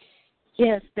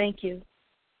 Yes, thank you.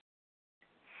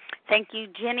 Thank you,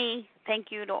 Ginny.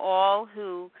 Thank you to all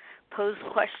who posed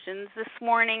questions this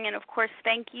morning. And, of course,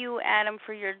 thank you, Adam,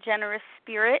 for your generous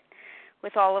spirit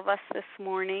with all of us this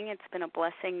morning. It's been a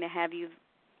blessing to have you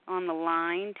on the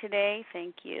line today.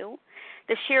 Thank you.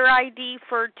 The share ID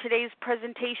for today's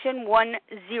presentation,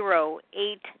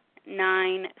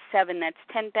 10897. That's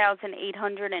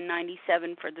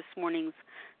 10,897 for this morning's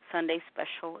Sunday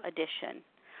Special Edition.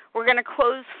 We're going to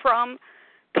close from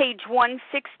page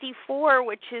 164,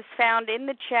 which is found in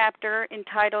the chapter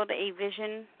entitled A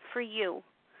Vision for You.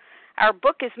 Our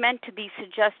book is meant to be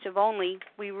suggestive only.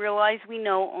 We realize we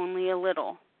know only a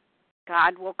little.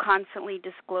 God will constantly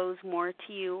disclose more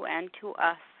to you and to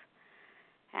us.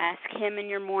 Ask Him in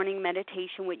your morning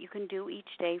meditation what you can do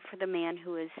each day for the man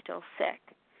who is still sick.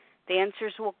 The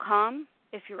answers will come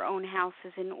if your own house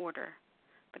is in order.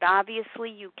 But obviously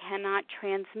you cannot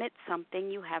transmit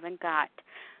something you haven't got.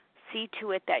 See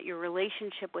to it that your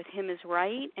relationship with Him is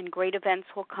right, and great events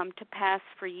will come to pass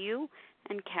for you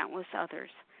and countless others.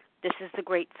 This is the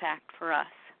great fact for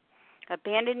us.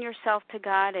 Abandon yourself to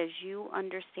God as you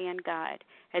understand God.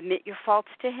 Admit your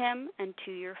faults to Him and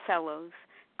to your fellows.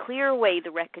 Clear away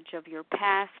the wreckage of your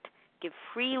past. Give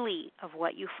freely of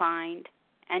what you find,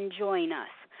 and join us.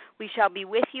 We shall be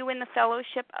with you in the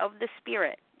fellowship of the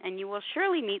Spirit, and you will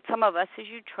surely meet some of us as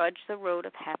you trudge the road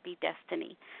of happy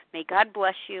destiny. May God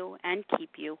bless you and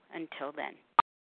keep you until then.